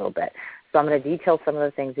it up a little bit. So I'm going to detail some of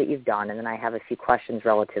the things that you've done, and then I have a few questions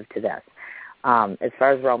relative to this. As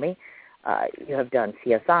far as Romy, you have done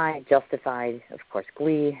CSI, Justified, of course,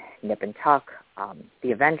 Glee, Nip and Tuck,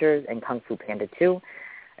 The Avengers, and Kung Fu Panda 2.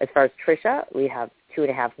 As far as Trisha, we have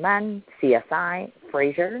 2.5 Men, CSI,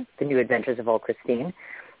 Frasier, The New Adventures of Old Christine,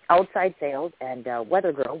 Outside Sales, and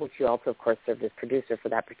Weather Girl, which you also, of course, served as producer for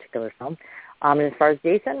that particular film. And as far as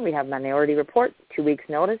Jason, we have Minority Report, 2 Weeks'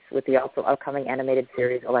 Notice, with the also upcoming animated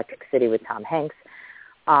series Electric City with Tom Hanks.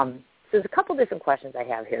 So there's a couple different questions I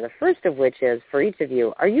have here. The first of which is, for each of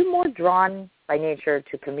you, are you more drawn by nature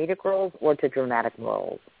to comedic roles or to dramatic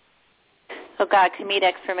roles? Oh, God,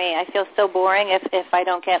 comedic for me. I feel so boring if I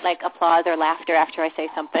don't get, like, applause or laughter after I say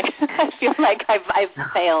something. I feel like I've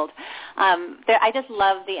failed. I just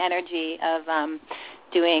love the energy of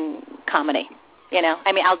doing comedy.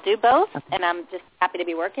 I'll do both, and I'm just happy to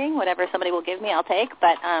be working. Whatever somebody will give me, I'll take.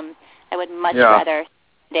 But I would much rather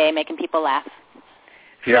stay making people laugh.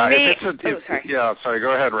 Yeah, sorry.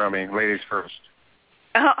 Go ahead, Romy. Ladies first.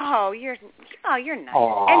 You're nice.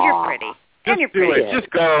 Aww. And you're pretty. And you're pretty. Just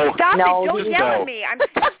go. Stop it. Don't yell go. at me. I'm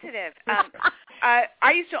sensitive.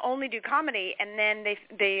 I used to only do comedy, and then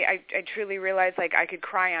I truly realized, like, I could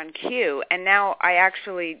cry on cue, and now I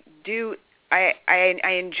actually do. I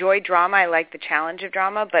enjoy drama. I like the challenge of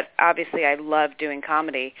drama, but obviously I love doing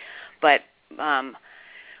comedy. But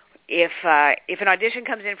if an audition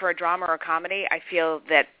comes in for a drama or a comedy, I feel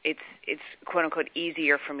that it's quote unquote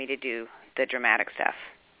easier for me to do the dramatic stuff,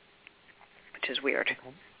 which is weird.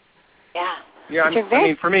 Okay. Yeah. Yeah,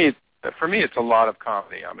 for me, it's a lot of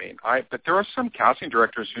comedy. But there are some casting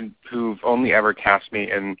directors who've only ever cast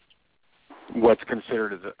me in what's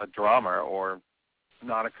considered as a drama or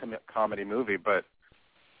not a comedy movie. But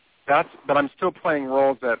I'm still playing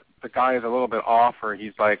roles that the guy is a little bit off, or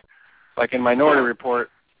he's like in Minority Report,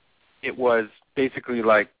 it was basically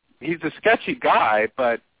like he's a sketchy guy,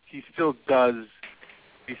 but he still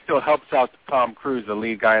helps out Tom Cruise, the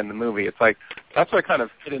lead guy in the movie. It's like that's what I kind of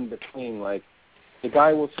fit in between. Like the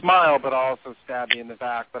guy will smile, but also stab you in the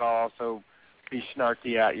back, but also be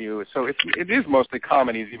snarky at you. So it is mostly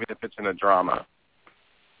comedies, even if it's in a drama.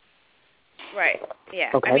 Right. Yeah.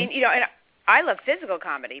 Okay. And I love physical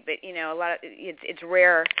comedy, but a lot of it's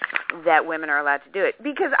rare that women are allowed to do it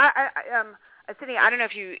because Sydney, I don't know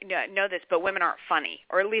if you know this, but women aren't funny,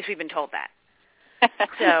 or at least we've been told that.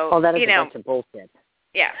 So that is a bunch of bullshit.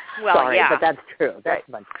 Yeah. Well, Sorry, yeah. but that's true. That's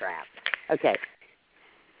a bunch of crap. Okay.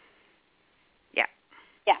 Yeah.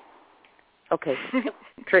 Yeah. Okay.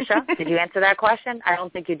 Tricia, did you answer that question? I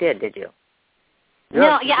don't think you did you?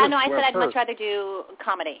 No, I said I'd much rather do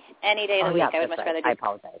comedy any day of the week. Yeah, I would much rather do. I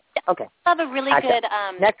apologize. Okay. I love a really good.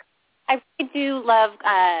 Next. I really do love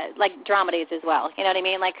like dramedies as well. You know what I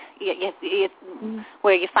mean? Like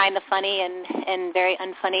where you find the funny in very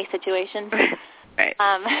unfunny situations, right?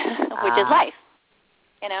 Which is life.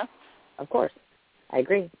 You know. Of course, I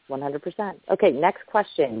agree 100%. Okay, next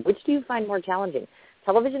question: which do you find more challenging,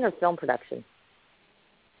 television or film production?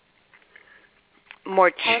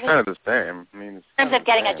 It's kind of the same. I mean, in terms of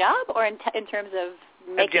getting a job, or in terms of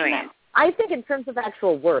making them? I think in terms of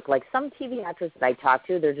actual work, like some TV actors that I talk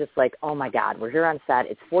to, they're just like, oh, my God, we're here on set.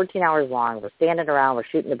 It's 14 hours long. We're standing around. We're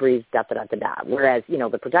shooting the breeze, da-da-da-da-da. Whereas,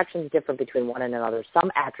 the production's different between one and another.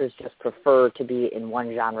 Some actors just prefer to be in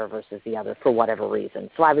one genre versus the other for whatever reason.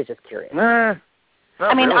 So I was just curious. Not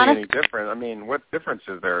really any different. I mean, what difference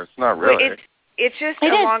is there? It's not really. It's just a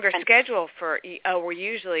longer schedule for we're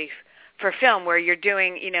usually for film where you're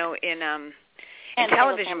doing, in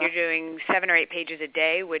television, you're doing 7 or 8 pages a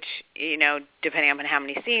day, which, depending on how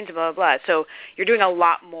many scenes, blah, blah, blah. So you're doing a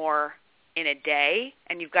lot more in a day,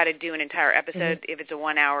 and you've got to do an entire episode if it's a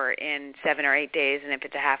 1 hour in 7 or 8 days, and if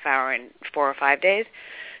it's a half hour in 4 or 5 days.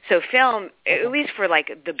 So film, at least for,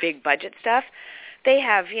 like, the big budget stuff, they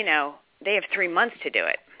have 3 months to do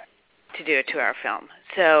a 2-hour film.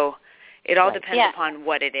 So it all depends upon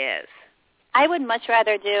what it is. I would much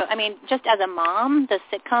rather just as a mom, the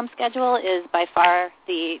sitcom schedule is by far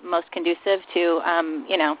the most conducive to,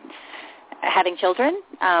 having children.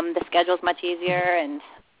 The schedule is much easier, and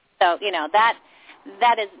so,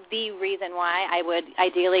 that is the reason why I would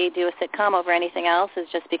ideally do a sitcom over anything else, is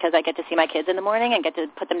just because I get to see my kids in the morning and get to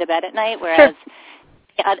put them to bed at night, whereas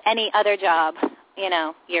any other job,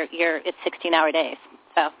 it's 16-hour days.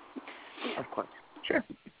 So, of course. Sure.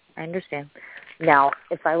 I understand. Now,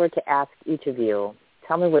 if I were to ask each of you,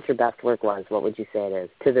 tell me what your best work was, what would you say it is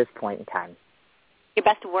to this point in time? Your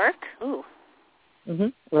best work? Ooh.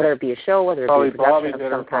 Whether it be a show, whether it be a production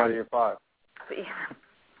of some kind. Bitter Party of 5. Yeah.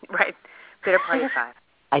 Right. Bitter Party of 5.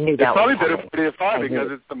 I knew that. It's probably Bitter Party of 5 because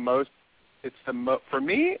it's the most, for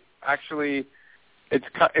me, actually,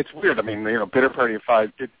 it's weird. I mean, Bitter Party of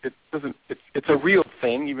 5, it's a real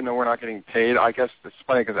thing, even though we're not getting paid. I guess it's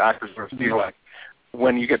funny because actors sort of feel like,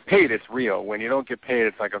 when you get paid, it's real. When you don't get paid,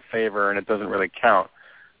 it's like a favor, and it doesn't really count.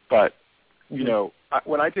 But,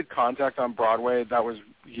 when I did Contact on Broadway, that was,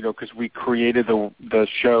 because we created the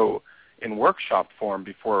show in workshop form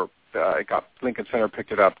before Lincoln Center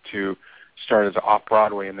picked it up to start as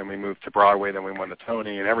off-Broadway, and then we moved to Broadway, then we won the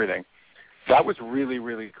Tony and everything. That was really,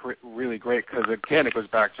 really, really great because, again, it goes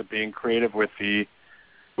back to being creative with the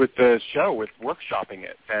show, with workshopping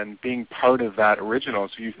it, and being part of that original.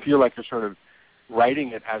 So you feel like you're sort of writing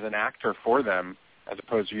it as an actor for them, as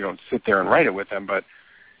opposed to you don't sit there and write it with them, but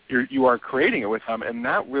you are creating it with them. And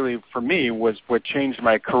that really, for me, was what changed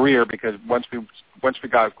my career, because once we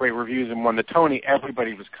got great reviews and won the Tony,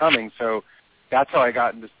 everybody was coming. So that's how I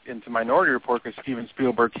got into Minority Report, because Steven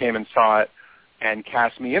Spielberg came and saw it and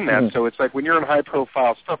cast me in that. So it's like when you're in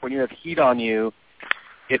high-profile stuff, when you have heat on you,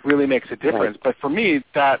 it really makes a difference. Right. But for me,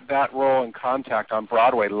 that role in Contact on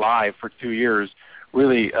Broadway live for 2 years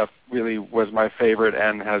really was my favorite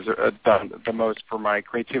and has done the most for my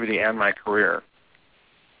creativity and my career.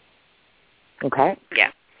 Okay.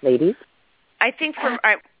 Yeah. Ladies? I think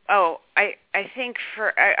I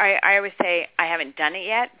always say I haven't done it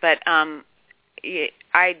yet, but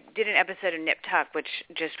I did an episode of Nip Tuck, which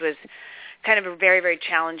just was kind of a very, very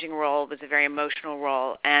challenging role. It was a very emotional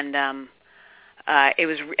role, and it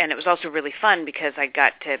was also really fun because I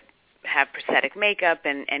got to have prosthetic makeup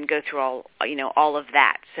and go through all of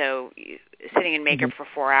that. So sitting in makeup for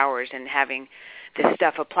 4 hours and having this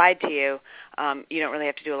stuff applied to you, you don't really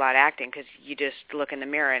have to do a lot of acting because you just look in the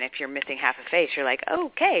mirror, and if you're missing half a face, you're like, oh,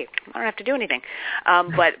 okay, I don't have to do anything.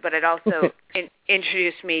 But it also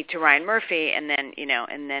introduced me to Ryan Murphy, and then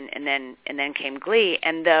and then came Glee.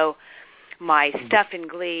 And though my stuff in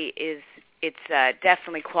Glee it's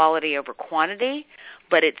definitely quality over quantity,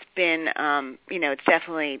 but it's been, it's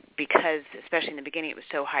definitely because, especially in the beginning, it was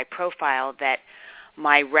so high profile that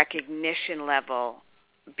my recognition level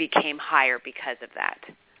became higher because of that.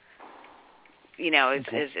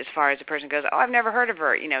 As far as a person goes, oh, I've never heard of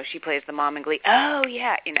her. She plays the mom in Glee. Oh,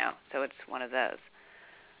 yeah, so it's one of those.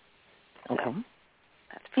 Okay.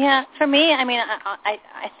 Yeah, for me, I mean,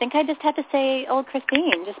 I think I just had to say Old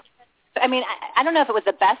Christine, just I mean, I don't know if it was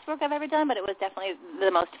the best work I've ever done, but it was definitely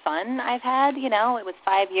the most fun I've had. It was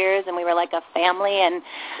 5 years, and we were like a family. And,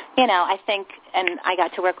 I think, and I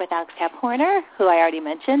got to work with Alex Cap Horner, who I already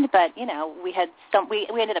mentioned. But, we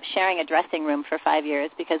ended up sharing a dressing room for 5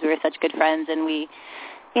 years because we were such good friends, and we,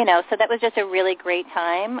 so that was just a really great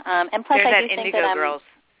time. And plus, There's I do that think Indigo that Girls.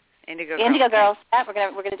 Indigo Girls. Yeah,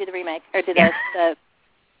 we're gonna do the remake or do the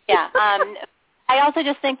yeah. I also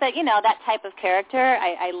just think that, that type of character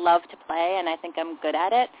I love to play, and I think I'm good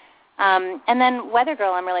at it. And then Weather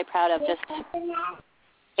Girl, I'm really proud of, just,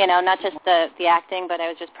 not just the acting, but I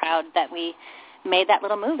was just proud that we made that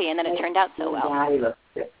little movie and that it turned out so well.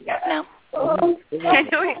 No. Awesome.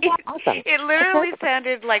 It literally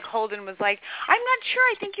sounded like Holden was like, I'm not sure.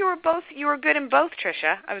 I think you were good in both,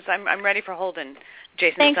 Tricia. I'm ready for Holden,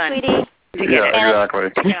 Jason's Thanks, son. Sweetie. Exactly.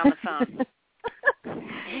 To get on the phone.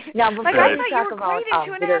 Now, I thought you were great in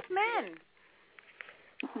 2.5 Men.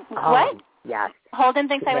 What? Yes. Holden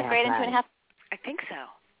thinks I was great in 2.5. I think so.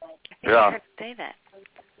 Yeah. I heard say that.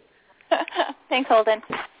 Thanks, Holden.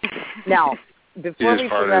 Now, before we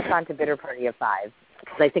progress on to Bitter Party of 5,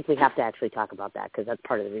 because I think we have to actually talk about that because that's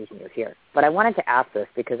part of the reason you're here. But I wanted to ask this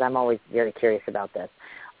because I'm always very curious about this.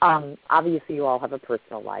 Obviously, you all have a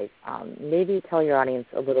personal life. Maybe tell your audience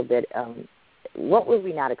a little bit, what would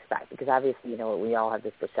we not expect? Because obviously, we all have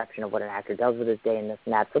this perception of what an actor does with his day and this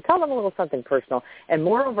and that. So tell them a little something personal. And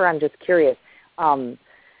moreover, I'm just curious, how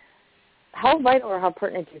vital or how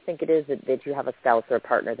pertinent do you think it is that you have a spouse or a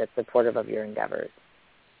partner that's supportive of your endeavors?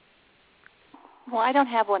 Well, I don't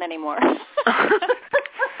have one anymore.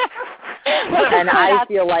 And I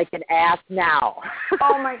feel like an ass now.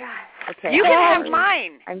 Oh, my God. Okay. You can have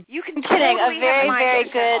mine. You can kidding. Totally a very, very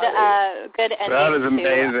good ending. That is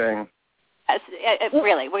amazing.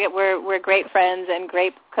 Really, we're great friends and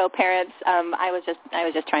great co-parents. I was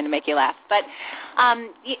just trying to make you laugh, but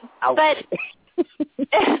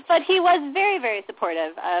but he was very, very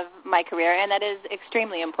supportive of my career, and that is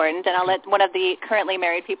extremely important. And I'll let one of the currently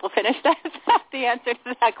married people finish the answer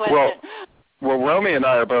to that question. Well, Romy and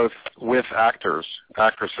I are both with actresses.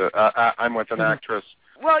 I'm with an actress.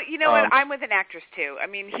 Well, you know what? I'm with an actress too. I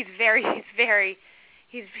mean, he's very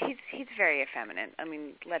effeminate. I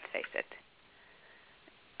mean, let's face it.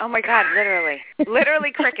 Oh my God,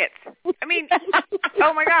 literally crickets. I mean,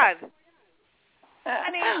 oh my God.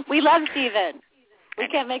 I mean, we love Steven. We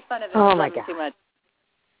can't make fun of him. Oh my God. Too much.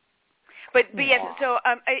 But yes, so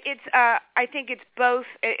it's. I think it's both.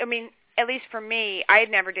 I mean, at least for me, I had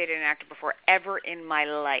never dated an actor before, ever in my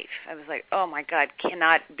life. I was like, oh my God,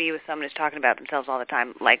 cannot be with someone who's talking about themselves all the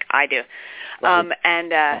time like I do.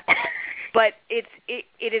 But it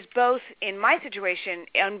is both, in my situation,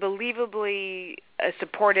 unbelievably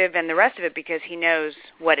supportive and the rest of it because he knows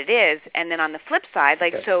what it is. And then on the flip side,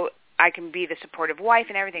 so I can be the supportive wife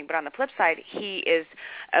and everything, but on the flip side, he is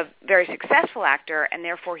a very successful actor, and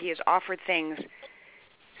therefore he has offered things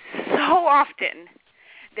so often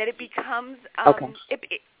that it becomes,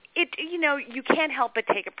 you can't help but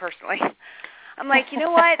take it personally. I'm like, you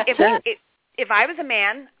know what, if I was a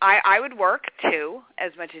man, I would work too,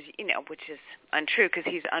 as much as, which is untrue because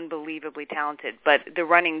he's unbelievably talented. But the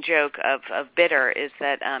running joke of Bitter is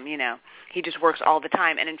that, he just works all the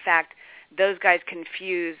time. And in fact, those guys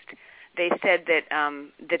confused. They said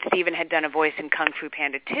that Steven had done a voice in Kung Fu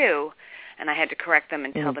Panda 2, and I had to correct them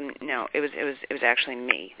and tell them no, it was actually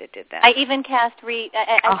me that did that. I even cast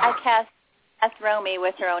I cast Romy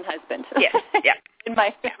with her own husband. Yes, yeah. In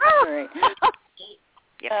my story.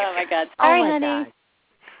 Yep, my God. Sorry, honey.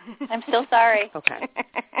 God. I'm still sorry. Okay.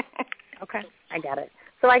 I got it.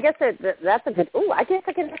 So I guess that's a good. I guess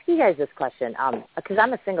I can ask you guys this question because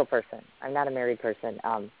I'm a single person. I'm not a married person.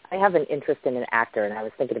 I have an interest in an actor, and I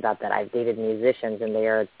was thinking about that. I've dated musicians, and they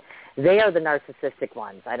are the narcissistic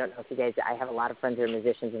ones. I don't know if you guys. I have a lot of friends who are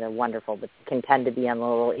musicians, and they're wonderful, but can tend to be on the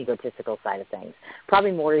little egotistical side of things.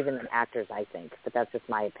 Probably more even than actors, I think. But that's just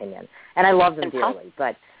my opinion, and I love them dearly.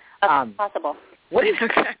 But possible. What is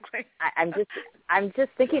exactly? I'm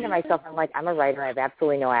just thinking to myself. I'm like, I'm a writer. I have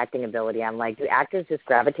absolutely no acting ability. I'm like, do actors just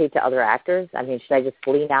gravitate to other actors? I mean, should I just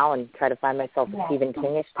flee now and try to find myself a Stephen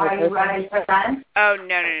King-ish type person? Oh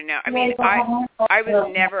no! I mean, I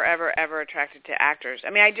was never ever attracted to actors. I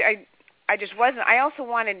mean, I just wasn't. I also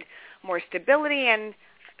wanted more stability and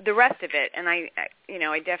the rest of it. And I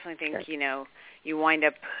definitely think you wind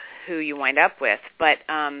up who you wind up with. But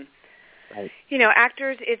right.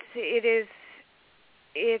 Actors,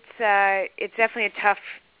 it's definitely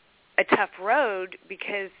a tough road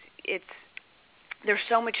because there's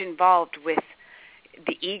so much involved with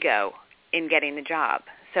the ego in getting the job.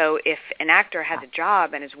 So if an actor has a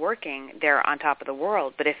job and is working, they're on top of the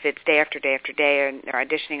world. But if it's day after day after day, and they're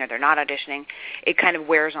auditioning or they're not auditioning, it kind of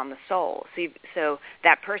wears on the soul. So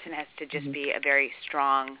that person has to just be a very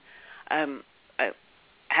strong,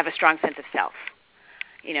 have a strong sense of self.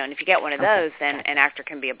 And if you get one of those, then an actor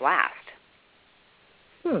can be a blast.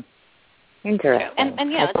 Interesting. And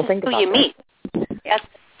it's just who you meet.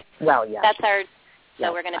 That's our.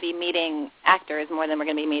 So we're going to be meeting actors more than we're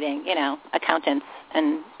going to be meeting, accountants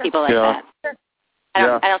and people like that.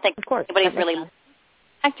 I don't think anybody's really an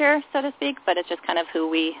actor, so to speak, but it's just kind of who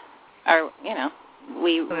we are,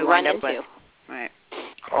 we run into. Right.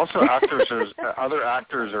 Also, other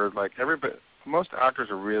actors are like everybody. Most actors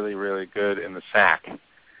are really, really good in the sack.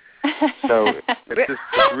 So it's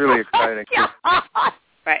really exciting.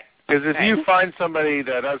 Right. Because if you find somebody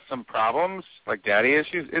that has some problems, like daddy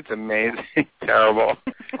issues, it's amazing, terrible.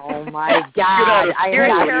 Oh, my God. You're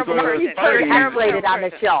a terrible person. You're on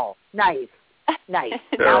the show. Nice. Now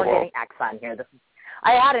we're getting X on here.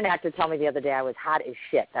 I had an actor tell me the other day I was hot as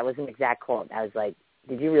shit. That was an exact quote. I was like,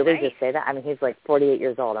 did you really just say that? I mean, he's like 48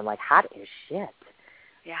 years old. I'm like, hot as shit.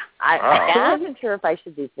 Yeah. I wasn't sure if I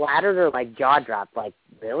should be flattered or like jaw dropped. Like,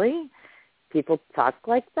 really? People talk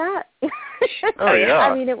like that? Oh yeah.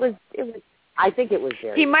 I mean, it was. I think it was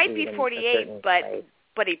very. He might be 48,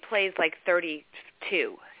 but he plays like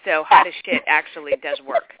 32. So hot as shit actually does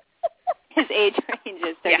work. His age range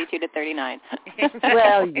is 32 to 39.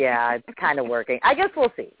 Well, yeah, it's kind of working. I guess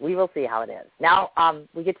we'll see. We will see how it is. Now,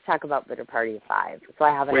 we get to talk about Bitter Party of 5. So I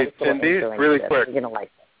have a Wait, Cindy, really quick. You're gonna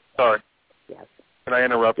like it. Sorry. Yes. Can I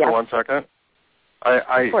interrupt for 1 second?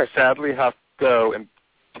 I sadly have to go and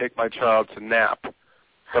take my child to nap,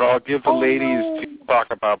 but I'll give the ladies to talk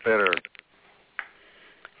about Bitter.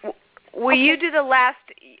 Will you do the last?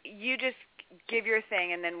 You just give your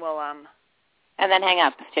thing, and then we'll And then hang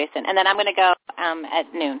up, Jason. And then I'm going to go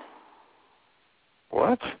at noon.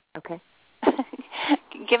 What? Okay.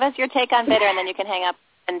 Give us your take on Bitter, and then you can hang up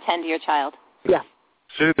and tend to your child. Yeah.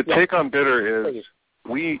 So the take on Bitter is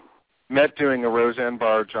we met doing a Roseanne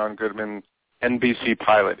Barr, John Goodman NBC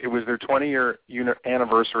pilot. It was their 20-year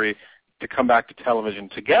anniversary to come back to television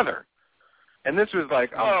together. And this was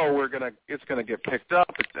like, it's gonna get picked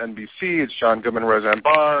up. It's NBC. It's John Goodman, Roseanne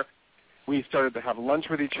Barr. We started to have lunch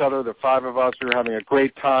with each other. The 5 of us, we were having a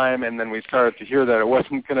great time. And then we started to hear that it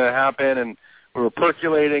wasn't going to happen. And we were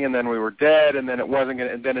percolating. And then we were dead. And then it wasn't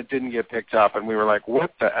going. And then it didn't get picked up. And we were like,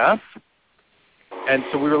 what the F? And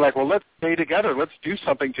so we were like, well, let's stay together. Let's do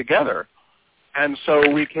something together. And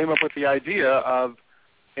so we came up with the idea of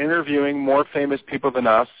interviewing more famous people than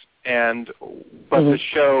us, but the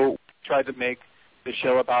show tried to make the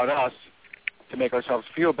show about us to make ourselves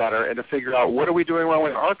feel better and to figure out what are we doing wrong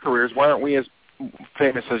with our careers? Why aren't we as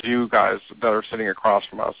famous as you guys that are sitting across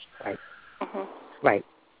from us? Right. Right.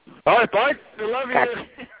 All right, bye. I love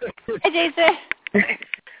you. Hey, Jason.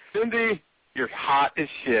 Cindy, you're hot as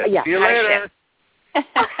shit. Yeah. See you later.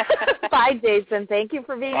 Bye, Jason. Thank you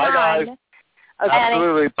for being on. Bye, guys. Okay.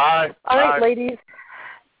 Absolutely. Bye. All right, ladies.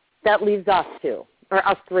 That leaves us two, or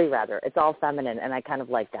us three, rather. It's all feminine, and I kind of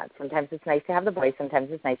like that. Sometimes it's nice to have the boys. Sometimes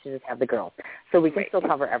it's nice to just have the girls. So we can still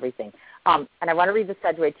cover everything. And I want to read the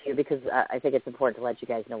segue to you because I think it's important to let you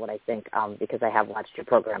guys know what I think because I have watched your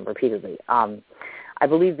program repeatedly. I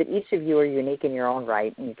believe that each of you are unique in your own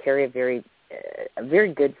right, and you carry a very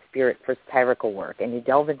good spirit for satirical work, and you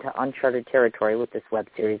delve into uncharted territory with this web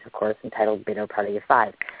series, of course, entitled Bitter Party of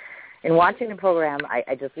 5. In watching the program,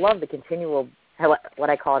 I just love the continual, what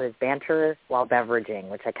I call it is banter while beveraging,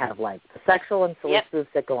 which I kind of like. The sexual and solicitudes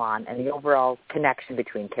that go on and the overall connection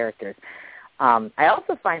between characters. I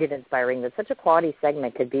also find it inspiring that such a quality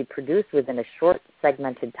segment could be produced within a short,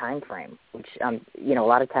 segmented time frame, which, a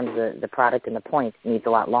lot of times the product and the point needs a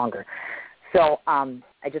lot longer. So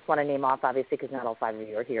I just want to name off, obviously, because not all 5 of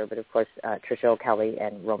you are here, but, of course, Tricia O'Kelly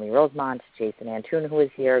and Romy Rosemont, Jason Antoon, who is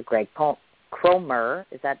here, Greg Cromer,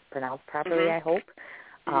 is that pronounced properly, I hope?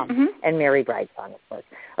 And Mary Birdsong, of course.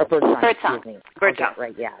 Or Birdsong, excuse me. Birdsong.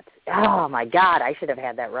 Right, yeah. Oh, my God, I should have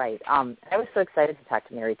had that right. I was so excited to talk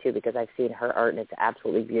to Mary, too, because I've seen her art, and it's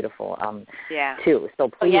absolutely beautiful, too.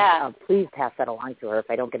 So please pass that along to her if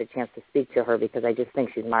I don't get a chance to speak to her, because I just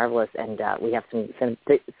think she's marvelous, and we have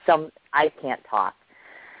some I can't talk.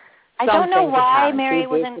 I don't know why Mary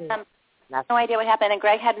wasn't, no idea what happened, and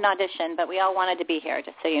Greg had an audition, but we all wanted to be here,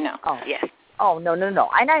 just so you know. Oh, yes. Oh, no.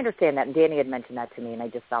 And I understand that, and Danny had mentioned that to me, and I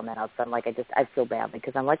just found that out, so I'm like, I feel bad,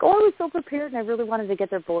 because I'm like, I was so prepared, and I really wanted to get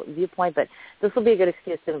their viewpoint, but this will be a good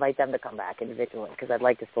excuse to invite them to come back individually, because I'd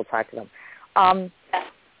like to still talk to them.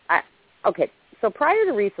 Okay, So prior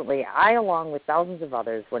to recently, I, along with thousands of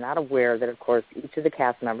others, were not aware that, of course, each of the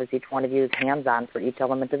cast members, each one of you is hands-on for each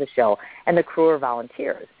element of the show, and the crew are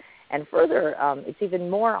volunteers. And further, it's even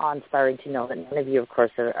more awe-inspiring to know that none of you, of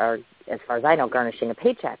course, are, as far as I know, garnishing a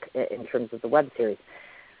paycheck in terms of the web series.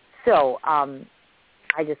 So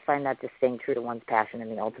I just find that just staying true to one's passion in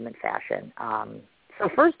the ultimate fashion. So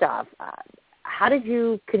first off, how did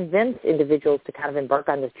you convince individuals to kind of embark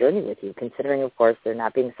on this journey with you, considering, of course, they're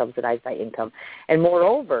not being subsidized by income? And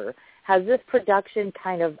moreover, has this production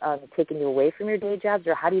kind of taken you away from your day jobs,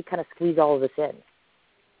 or how do you kind of squeeze all of this in?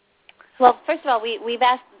 Well, first of all, we've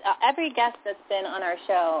asked every guest that's been on our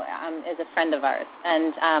show is a friend of ours,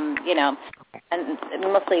 and and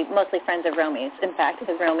mostly friends of Romy's. In fact,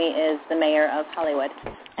 because Romy is the mayor of Hollywood,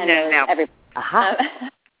 and everybody.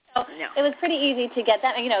 So it was pretty easy to get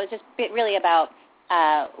that. It was just really about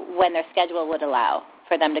when their schedule would allow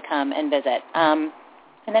for them to come and visit. And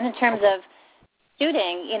then in terms of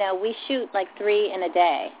shooting, we shoot like 3 in a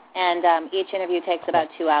day, and each interview takes about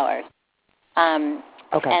 2 hours. And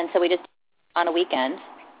so we just on a weekend,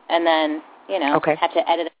 and then have to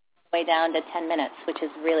edit it all the way down to 10 minutes, which is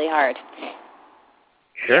really hard.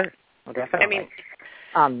 Sure, well, definitely.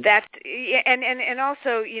 I mean, that's and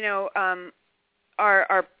also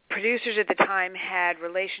our producers at the time had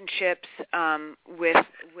relationships with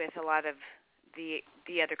a lot of the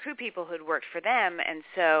other crew people who'd worked for them, and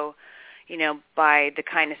so by the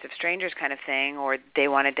kindness of strangers kind of thing, or they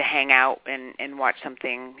wanted to hang out and watch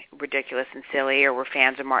something ridiculous and silly, or were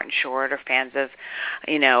fans of Martin Short, or fans of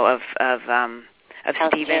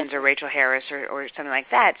Stevens or Rachel Harris or something like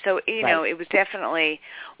that. So it was definitely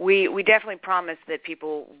we definitely promised that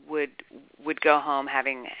people would go home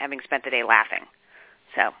having spent the day laughing.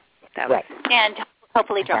 So that was and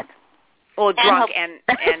hopefully drunk. Well, drunk and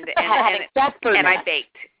I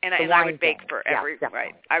baked, and I would bake for every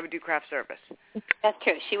right. I would do craft service. That's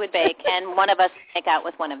true. She would bake, and one of us would make out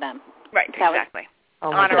with one of them. Right, exactly.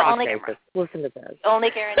 Listen to this. Only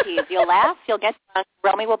guarantees. You'll laugh, you'll get drunk,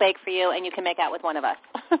 Romy will bake for you, and you can make out with one of us.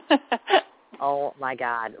 Oh, my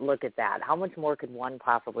God. Look at that. How much more could one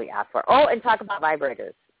possibly ask for? Oh, and talk about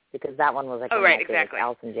vibrators, because that one was like exactly.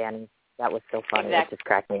 Allison Janney. That was so funny. Exactly. It just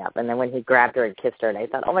cracked me up. And then when he grabbed her and kissed her, and I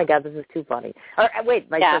thought, oh, my God, this is too funny. Or, wait,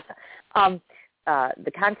 vice versa.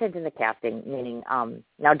 The content and the casting, meaning,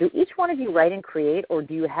 now do each one of you write and create, or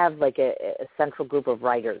do you have like a central group of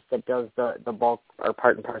writers that does the bulk or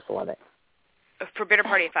part and parcel of it? For Bitter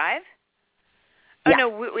Party of 5? Yeah. Oh,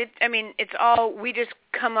 no, it's all, we just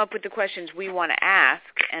come up with the questions we want to ask,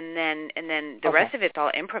 and then the rest of it's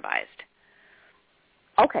all improvised.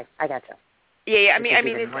 Okay, I gotcha. Yeah. We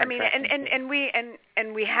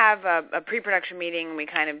have a pre-production meeting, and we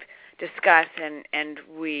kind of discuss and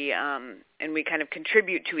we kind of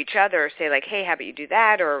contribute to each other. Say like, hey, how about you do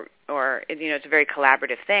that? Or it's a very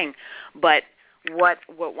collaborative thing. But what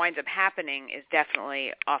winds up happening is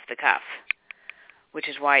definitely off the cuff, which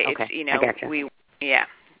is why it's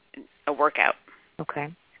a workout.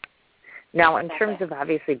 Okay. Now, in terms of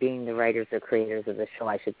obviously being the writers or creators of the show,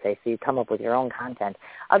 I should say, so you come up with your own content,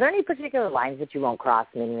 are there any particular lines that you won't cross?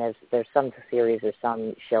 Meaning there's some series or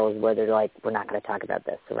some shows where they're like, we're not going to talk about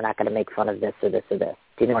this, or we're not going to make fun of this or this or this.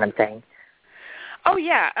 Do you know what I'm saying? Oh,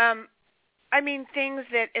 yeah. Things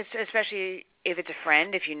that, especially if it's a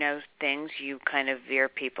friend, if you know things, you kind of veer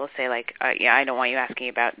people, say like, I don't want you asking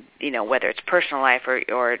about, whether it's personal life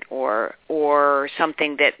or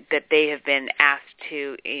something that they have been asked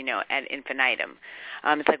to, ad infinitum.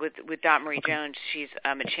 It's like with Dot Marie Jones, she's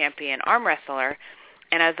a champion arm wrestler,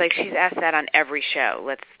 and I was like, she's asked that on every show.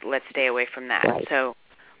 Let's stay away from that. Right. So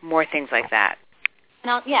more things like that.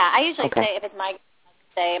 No, yeah, I usually say, if it's my,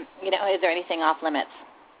 say, is there anything off limits?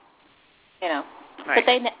 Right. But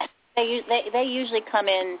they usually come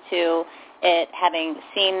into it having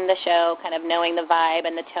seen the show, kind of knowing the vibe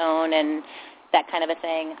and the tone and that kind of a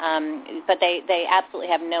thing. But they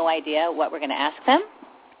absolutely have no idea what we're going to ask them,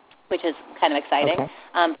 which is kind of exciting.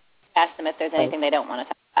 Okay. Ask them if there's anything they don't want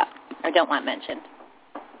to talk about or don't want mentioned.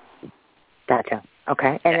 Gotcha.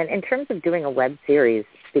 Okay. And then in terms of doing a web series,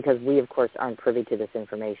 because we, of course, aren't privy to this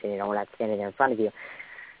information, we're not standing there in front of you.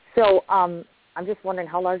 So I'm just wondering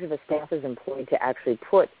how large of a staff is employed to actually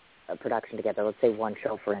put a production together. Let's say one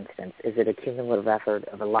show, for instance. Is it a cumulative effort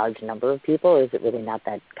of a large number of people, or is it really not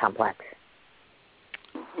that complex?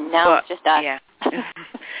 No, it's just us. Yeah.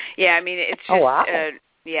 Yeah, it's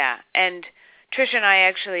just, and Tricia and I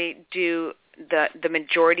actually do the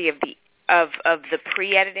majority of the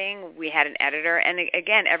pre-editing. We had an editor, and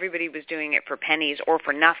again, everybody was doing it for pennies or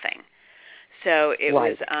for nothing. So it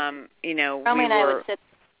was, Romy and I would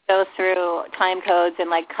go through time codes and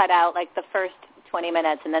cut out the first 20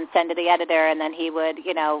 minutes and then send to the editor, and then he would,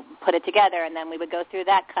 put it together, and then we would go through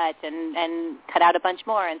that cut and cut out a bunch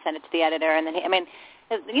more and send it to the editor. And then, it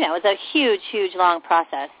was a huge, huge, long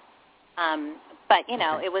process. But,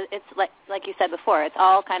 it's like you said before, it's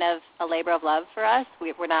all kind of a labor of love for us.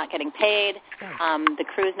 We're not getting paid. The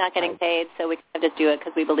crew's not getting paid, so we kind of just do it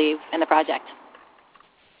because we believe in the project.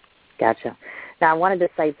 Gotcha. Now, I wanted to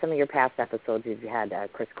cite some of your past episodes. You've had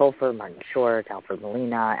Chris Colfer, Martin Short, Alfred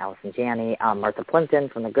Molina, Allison Janney, Martha Plimpton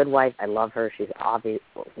from The Good Wife. I love her. She's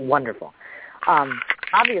wonderful.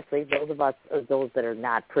 Obviously, those that are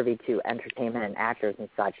not privy to entertainment and actors and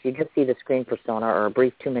such, you just see the screen persona or a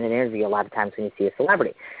brief 2-minute interview a lot of times when you see a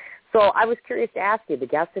celebrity. So I was curious to ask you, the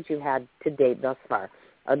guests that you've had to date thus far,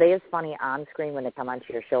 are they as funny on screen when they come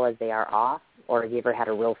onto your show as they are off? Or have you ever had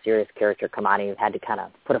a real serious character come on and you've had to kind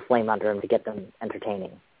of put a flame under them to get them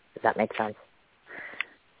entertaining? Does that make sense?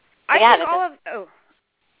 I think all of... Oh,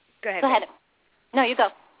 go ahead. Go ahead. No, you go.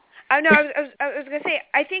 Oh, no, I was going to say,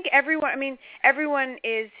 I think everyone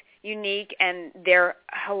is unique and they're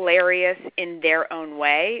hilarious in their own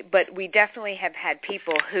way, but we definitely have had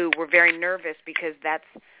people who were very nervous because that's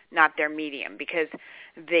not their medium, because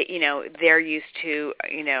they're used to,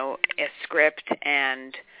 a script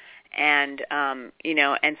and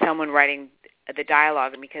someone writing the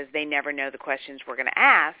dialogue, and because they never know the questions we're going to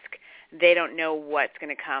ask, they don't know what's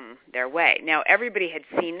going to come their way. Now, everybody had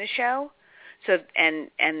seen the show, so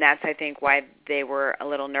and that's, I think, why they were a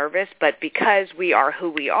little nervous. But because we are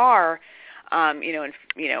who we are, and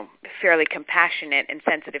fairly compassionate and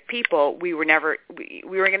sensitive people, we were never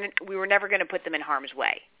going to put them in harm's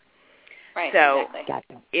way. Right. So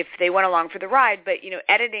exactly. If they went along for the ride, but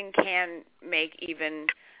editing can make even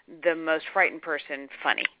the most frightened person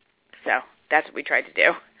funny. So that's what we tried to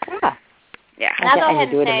do. Yeah. And I'll go ahead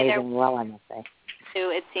and do it say amazing well, I must say. Who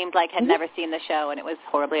it seemed like had never seen the show, and it was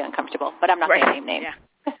horribly uncomfortable. But I'm not going to name names.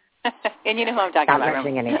 Yeah. And you know who I'm talking not about.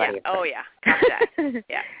 mentioning anybody. Yeah. Oh, yeah. Got that.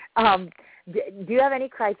 Yeah. Do you have any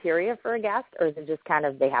criteria for a guest, or is it just kind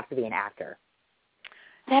of they have to be an actor?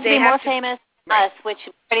 They have to be more famous than us, which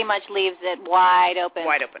pretty much leaves it wide open.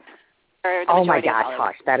 Wide open. Oh, my gosh,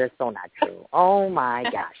 Hush, that is so not true. Oh, my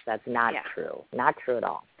gosh, that's not true. Not true at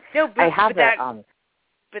all. No, but, I have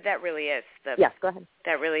but that really is. Yes, go ahead.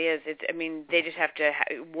 That really is. They just have to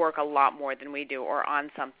work a lot more than we do, or on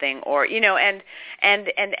something, or, and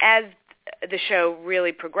as the show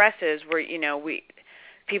really progresses,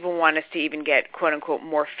 people want us to even get, quote unquote,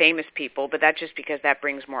 more famous people, but that's just because that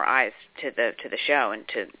brings more eyes to the show and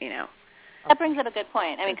to, That brings up a good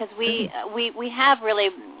point. Because we have really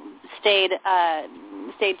stayed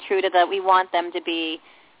true to that. We want them to be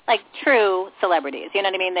like true celebrities. You know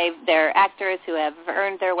what I mean? They're actors who have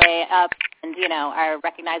earned their way up and, are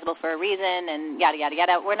recognizable for a reason and yada, yada,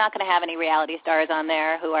 yada. We're not going to have any reality stars on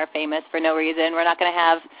there who are famous for no reason. We're not going to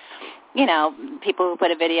have, people who put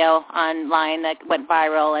a video online that went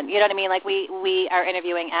viral. And you know what I mean? Like we are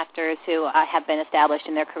interviewing actors who have been established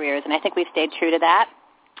in their careers. And I think we've stayed true to that.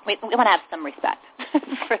 We want to have some respect.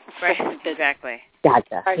 Right, exactly.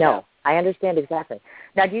 Gotcha. No, I understand exactly.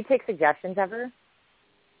 Now, do you take suggestions ever?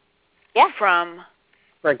 Yeah.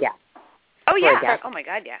 For a guest. Oh, yeah. Oh, my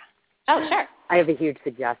God, yeah. Oh, sure. I have a huge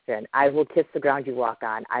suggestion. I will kiss the ground you walk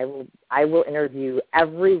on. I will interview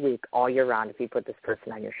every week all year round if you put this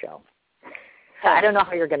person on your show. I don't know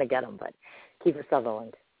how you're going to get them, but Kiefer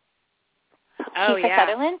Sutherland. Oh, Kiefer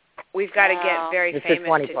Sutherland? We've got to get very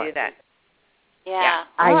famous to do that. Yeah.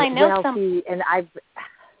 Well, I know some.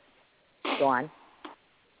 Go on.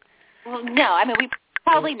 Well, no, we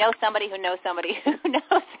probably know somebody who knows somebody who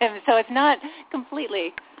knows him, so it's not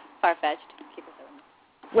completely far-fetched.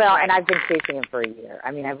 Well, and I've been chasing him for a year.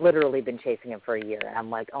 I've literally been chasing him for a year, and I'm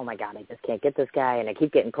like, oh, my God, I just can't get this guy, and I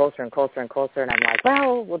keep getting closer and closer and closer, and I'm like,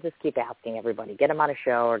 well, we'll just keep asking everybody, get him on a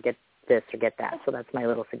show or get this or get that. So that's my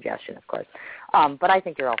little suggestion, of course. But I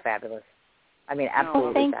think you're all fabulous.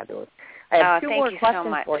 Absolutely fabulous. I have two more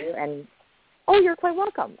questions for you, and you're quite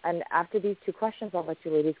welcome. And after these two questions, I'll let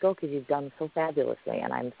you ladies go because you've done so fabulously,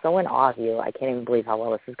 and I'm so in awe of you. I can't even believe how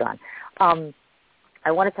well this has gone. I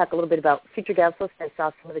want to talk a little bit about future guest lists. I saw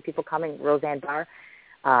some of the people coming: Roseanne Barr,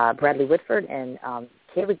 Bradley Whitford, and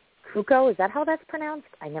Kaylee Cuoco. Is that how that's pronounced?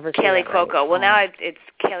 I never. Kaylee Cuoco. Right. Well, now it's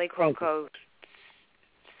Kaylee Cuoco.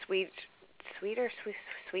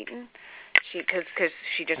 Sweeten. Because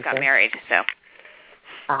she just got married, so.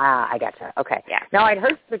 I gotcha. Okay. Yeah. Now, I'd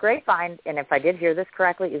heard the grapevine, and if I did hear this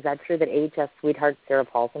correctly, is that true that AHS sweetheart Sarah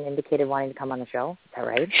Paulson indicated wanting to come on the show? Is that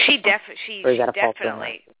right? She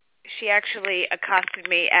definitely. She actually accosted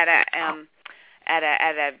me at a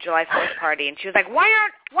July 4th party, and she was like, "Why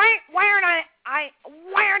aren't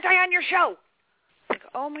I on your show?" like,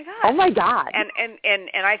 oh my god. Oh my God.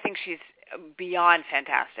 And I think she's beyond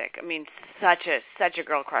fantastic. I mean, such a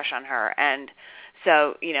girl crush on her. And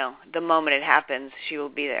so, the moment it happens, she will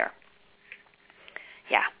be there.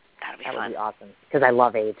 Yeah, that'll be fun. That would be awesome because I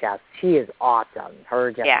love AHS. She is awesome.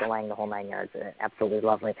 Her, Jessica Lange, the whole 9 yards, absolutely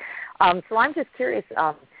lovely. So I'm just curious.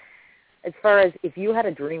 As far as if you had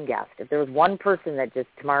a dream guest, if there was one person that just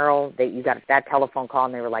tomorrow that you got that telephone call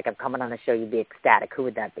and they were like, I'm coming on the show, you'd be ecstatic, who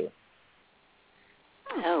would that be?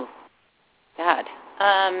 Oh, God.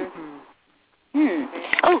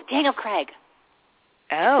 Oh, Daniel Craig.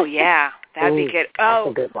 Oh, yeah. That'd be good. That's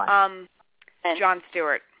a good one. Jon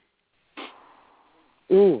Stewart.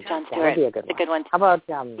 Ooh, Jon that would be a good one. It's a good one. How about,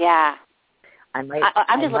 yeah. I might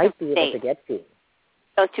be able to get to.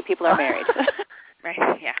 Those two people are married. Right,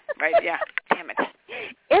 yeah. Damn it.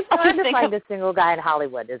 It's hard to find a single guy in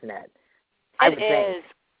Hollywood, isn't it? I would think.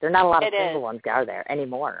 There are not a lot of single ones, are there,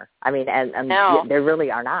 anymore? I mean, and no. There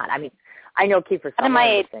really are not. I mean, I know Kiefer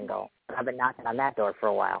Sutherland is single. I've been knocking on that door for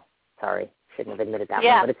a while. Sorry, shouldn't have admitted that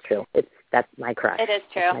one, but it's true. That's my crush. It is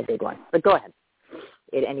true. That's my big one. But go ahead.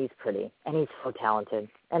 And he's pretty, and he's so talented,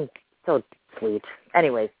 and so sweet.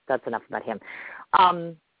 Anyways, that's enough about him.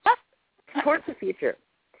 Towards the future,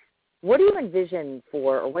 what do you envision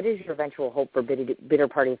for, or what is your eventual hope for Bitter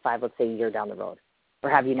Party of 5, let's say a year down the road? Or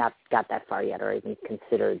have you not got that far yet, or even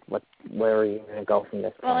considered where you're going to go from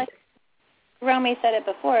this point? Well, Romy said it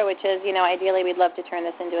before, which is, ideally we'd love to turn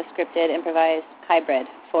this into a scripted, improvised hybrid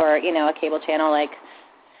for, a cable channel like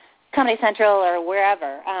Comedy Central or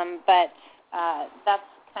wherever. But that's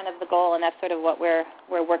kind of the goal, and that's sort of what we're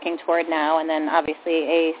working toward now. And then obviously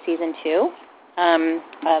a season 2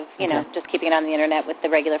 of, just keeping it on the internet with the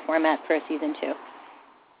regular format for a season 2.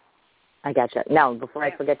 I gotcha. Now, before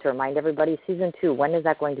I forget to remind everybody, season 2, when is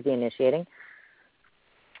that going to be initiating?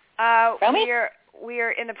 We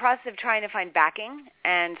are in the process of trying to find backing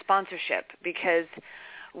and sponsorship because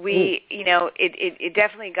it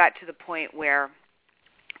definitely got to the point where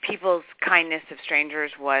people's kindness of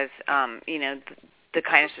strangers was, the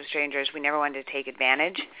kindness of strangers. We never wanted to take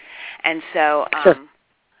advantage, and so,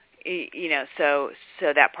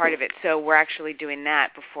 so that part of it. So we're actually doing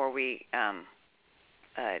that before we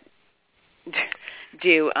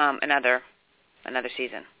do another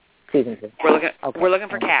season. Season 2. We're looking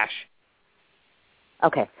for cash.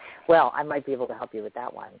 Okay. Well, I might be able to help you with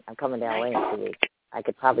that one. I'm coming to LA in 2 weeks. I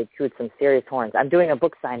could probably toot some serious horns. I'm doing a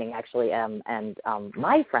book signing, actually, and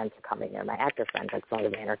my friends are coming there, my actor friends, like Sons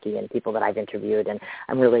of Anarchy and people that I've interviewed, and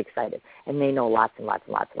I'm really excited. And they know lots and lots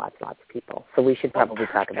and lots and lots and lots of people. So we should probably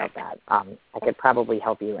talk about that. I could probably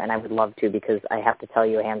help you, and I would love to because I have to tell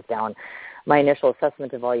you, hands down, my initial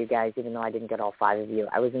assessment of all you guys, even though I didn't get all 5 of you,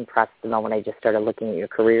 I was impressed the moment I just started looking at your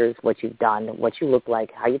careers, what you've done, what you look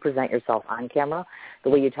like, how you present yourself on camera, the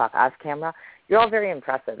way you talk off camera. You're all very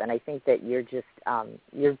impressive, and I think that you're just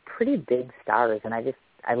you're pretty big stars, and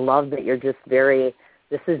I love that you're just very,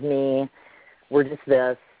 this is me, we're just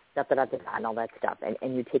this, da-da-da-da-da, and all that stuff,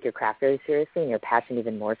 and you take your craft very seriously and your passion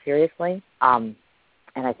even more seriously,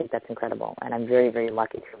 and I think that's incredible, and I'm very, very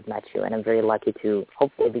lucky to have met you, and I'm very lucky to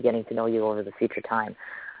hopefully be getting to know you over the future time.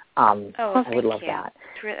 I would love that.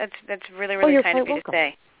 That's really, really kind of you to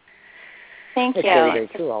say. Thank you. It's very, very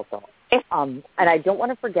true also. And I don't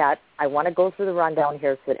want to forget, I want to go through the rundown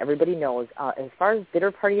here so that everybody knows. As far as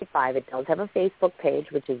Bitter Party of 5, it does have a Facebook page,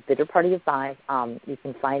 which is Bitter Party of 5. You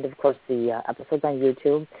can find, of course, the episodes on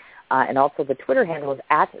YouTube. And also the Twitter handle is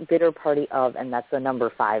 @BitterPartyOf, and that's the number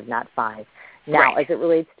 5, not 5. Now, as it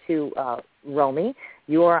relates to Romy,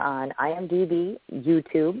 you are on IMDb,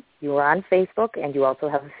 YouTube, you are on Facebook, and you also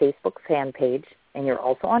have a Facebook fan page. And you're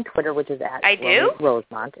also on Twitter, which is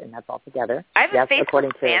 @Rosemont, and that's all together. I have a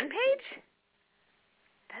Facebook fan page?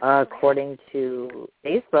 According to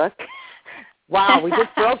Facebook. Wow, we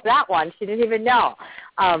just broke that one. She didn't even know.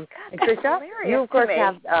 And Tricia, you, of course,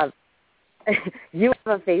 have you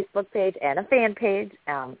have a Facebook page and a fan page,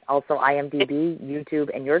 also IMDb, YouTube,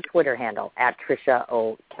 and your Twitter handle, @Tricia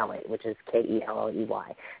O. Kelley, which is Kelley.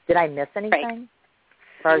 Did I miss anything? Right.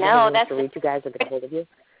 As far as anyone to reach you guys or get a hold of you?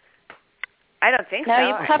 I don't think so. No,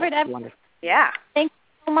 you've covered everything. Yeah. Thank you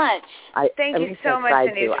so much. Thank you so much,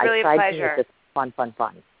 Cindy. It's really a pleasure. To make this fun.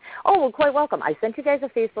 Oh, well, quite welcome. I sent you guys a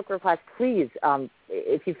Facebook request. Please,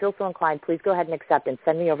 if you feel so inclined, please go ahead and accept and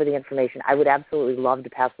send me over the information. I would absolutely love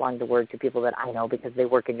to pass along the word to people that I know because they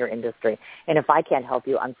work in your industry. And if I can't help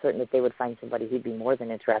you, I'm certain that they would find somebody who'd be more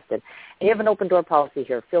than interested. And you have an open door policy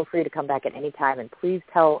here. Feel free to come back at any time. And please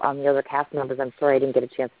tell the other cast members I'm sorry I didn't get a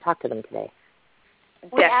chance to talk to them today.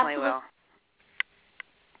 Definitely will.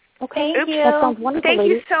 Okay. Thank you. That sounds wonderful, Thank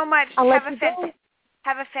ladies. you so much. Have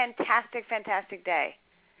a fantastic, fantastic day.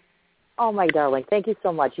 Oh, my darling. Thank you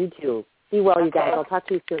so much. You too. Be well, you guys. I'll talk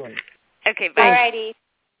to you soon. Okay, bye. All righty.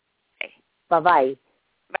 Bye-bye.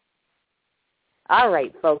 All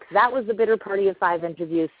right, folks. That was the Bitter Party of 5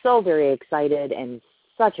 interview. So very excited and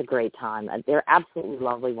such a great time. They're absolutely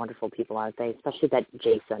lovely, wonderful people, aren't they? Especially that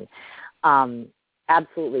Jason.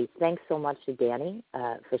 Absolutely. Thanks so much to Danny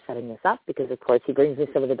for setting this up because, of course, he brings me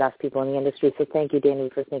some of the best people in the industry. So thank you, Danny,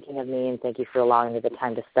 for thinking of me, and thank you for allowing me the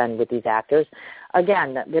time to spend with these actors.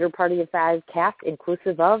 Again, the Bitter Party of 5 cast,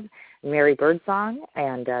 inclusive of Mary Birdsong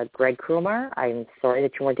and Greg Krumer. I'm sorry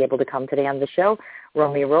that you weren't able to come today on the show.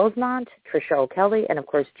 Romy Rosemont, Trisha O'Kelly, and, of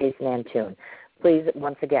course, Jason Antoon. Please,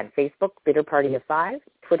 once again, Facebook, Bitter Party of 5,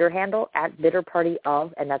 Twitter handle,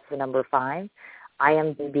 @BitterPartyOf, and that's the number 5.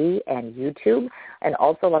 IMDb and YouTube. And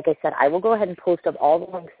also, like I said, I will go ahead and post up all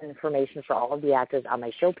the links and information for all of the actors on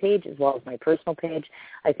my show page as well as my personal page.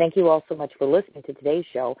 I thank you all so much for listening to today's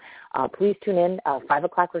show. Please tune in. 5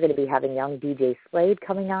 o'clock, we're going to be having young DJ Slade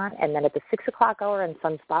coming on. And then at the 6 o'clock hour on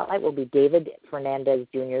Sun Spotlight will be David Fernandez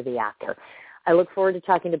Jr., the actor. I look forward to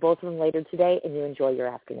talking to both of them later today, and you enjoy your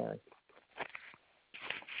afternoon.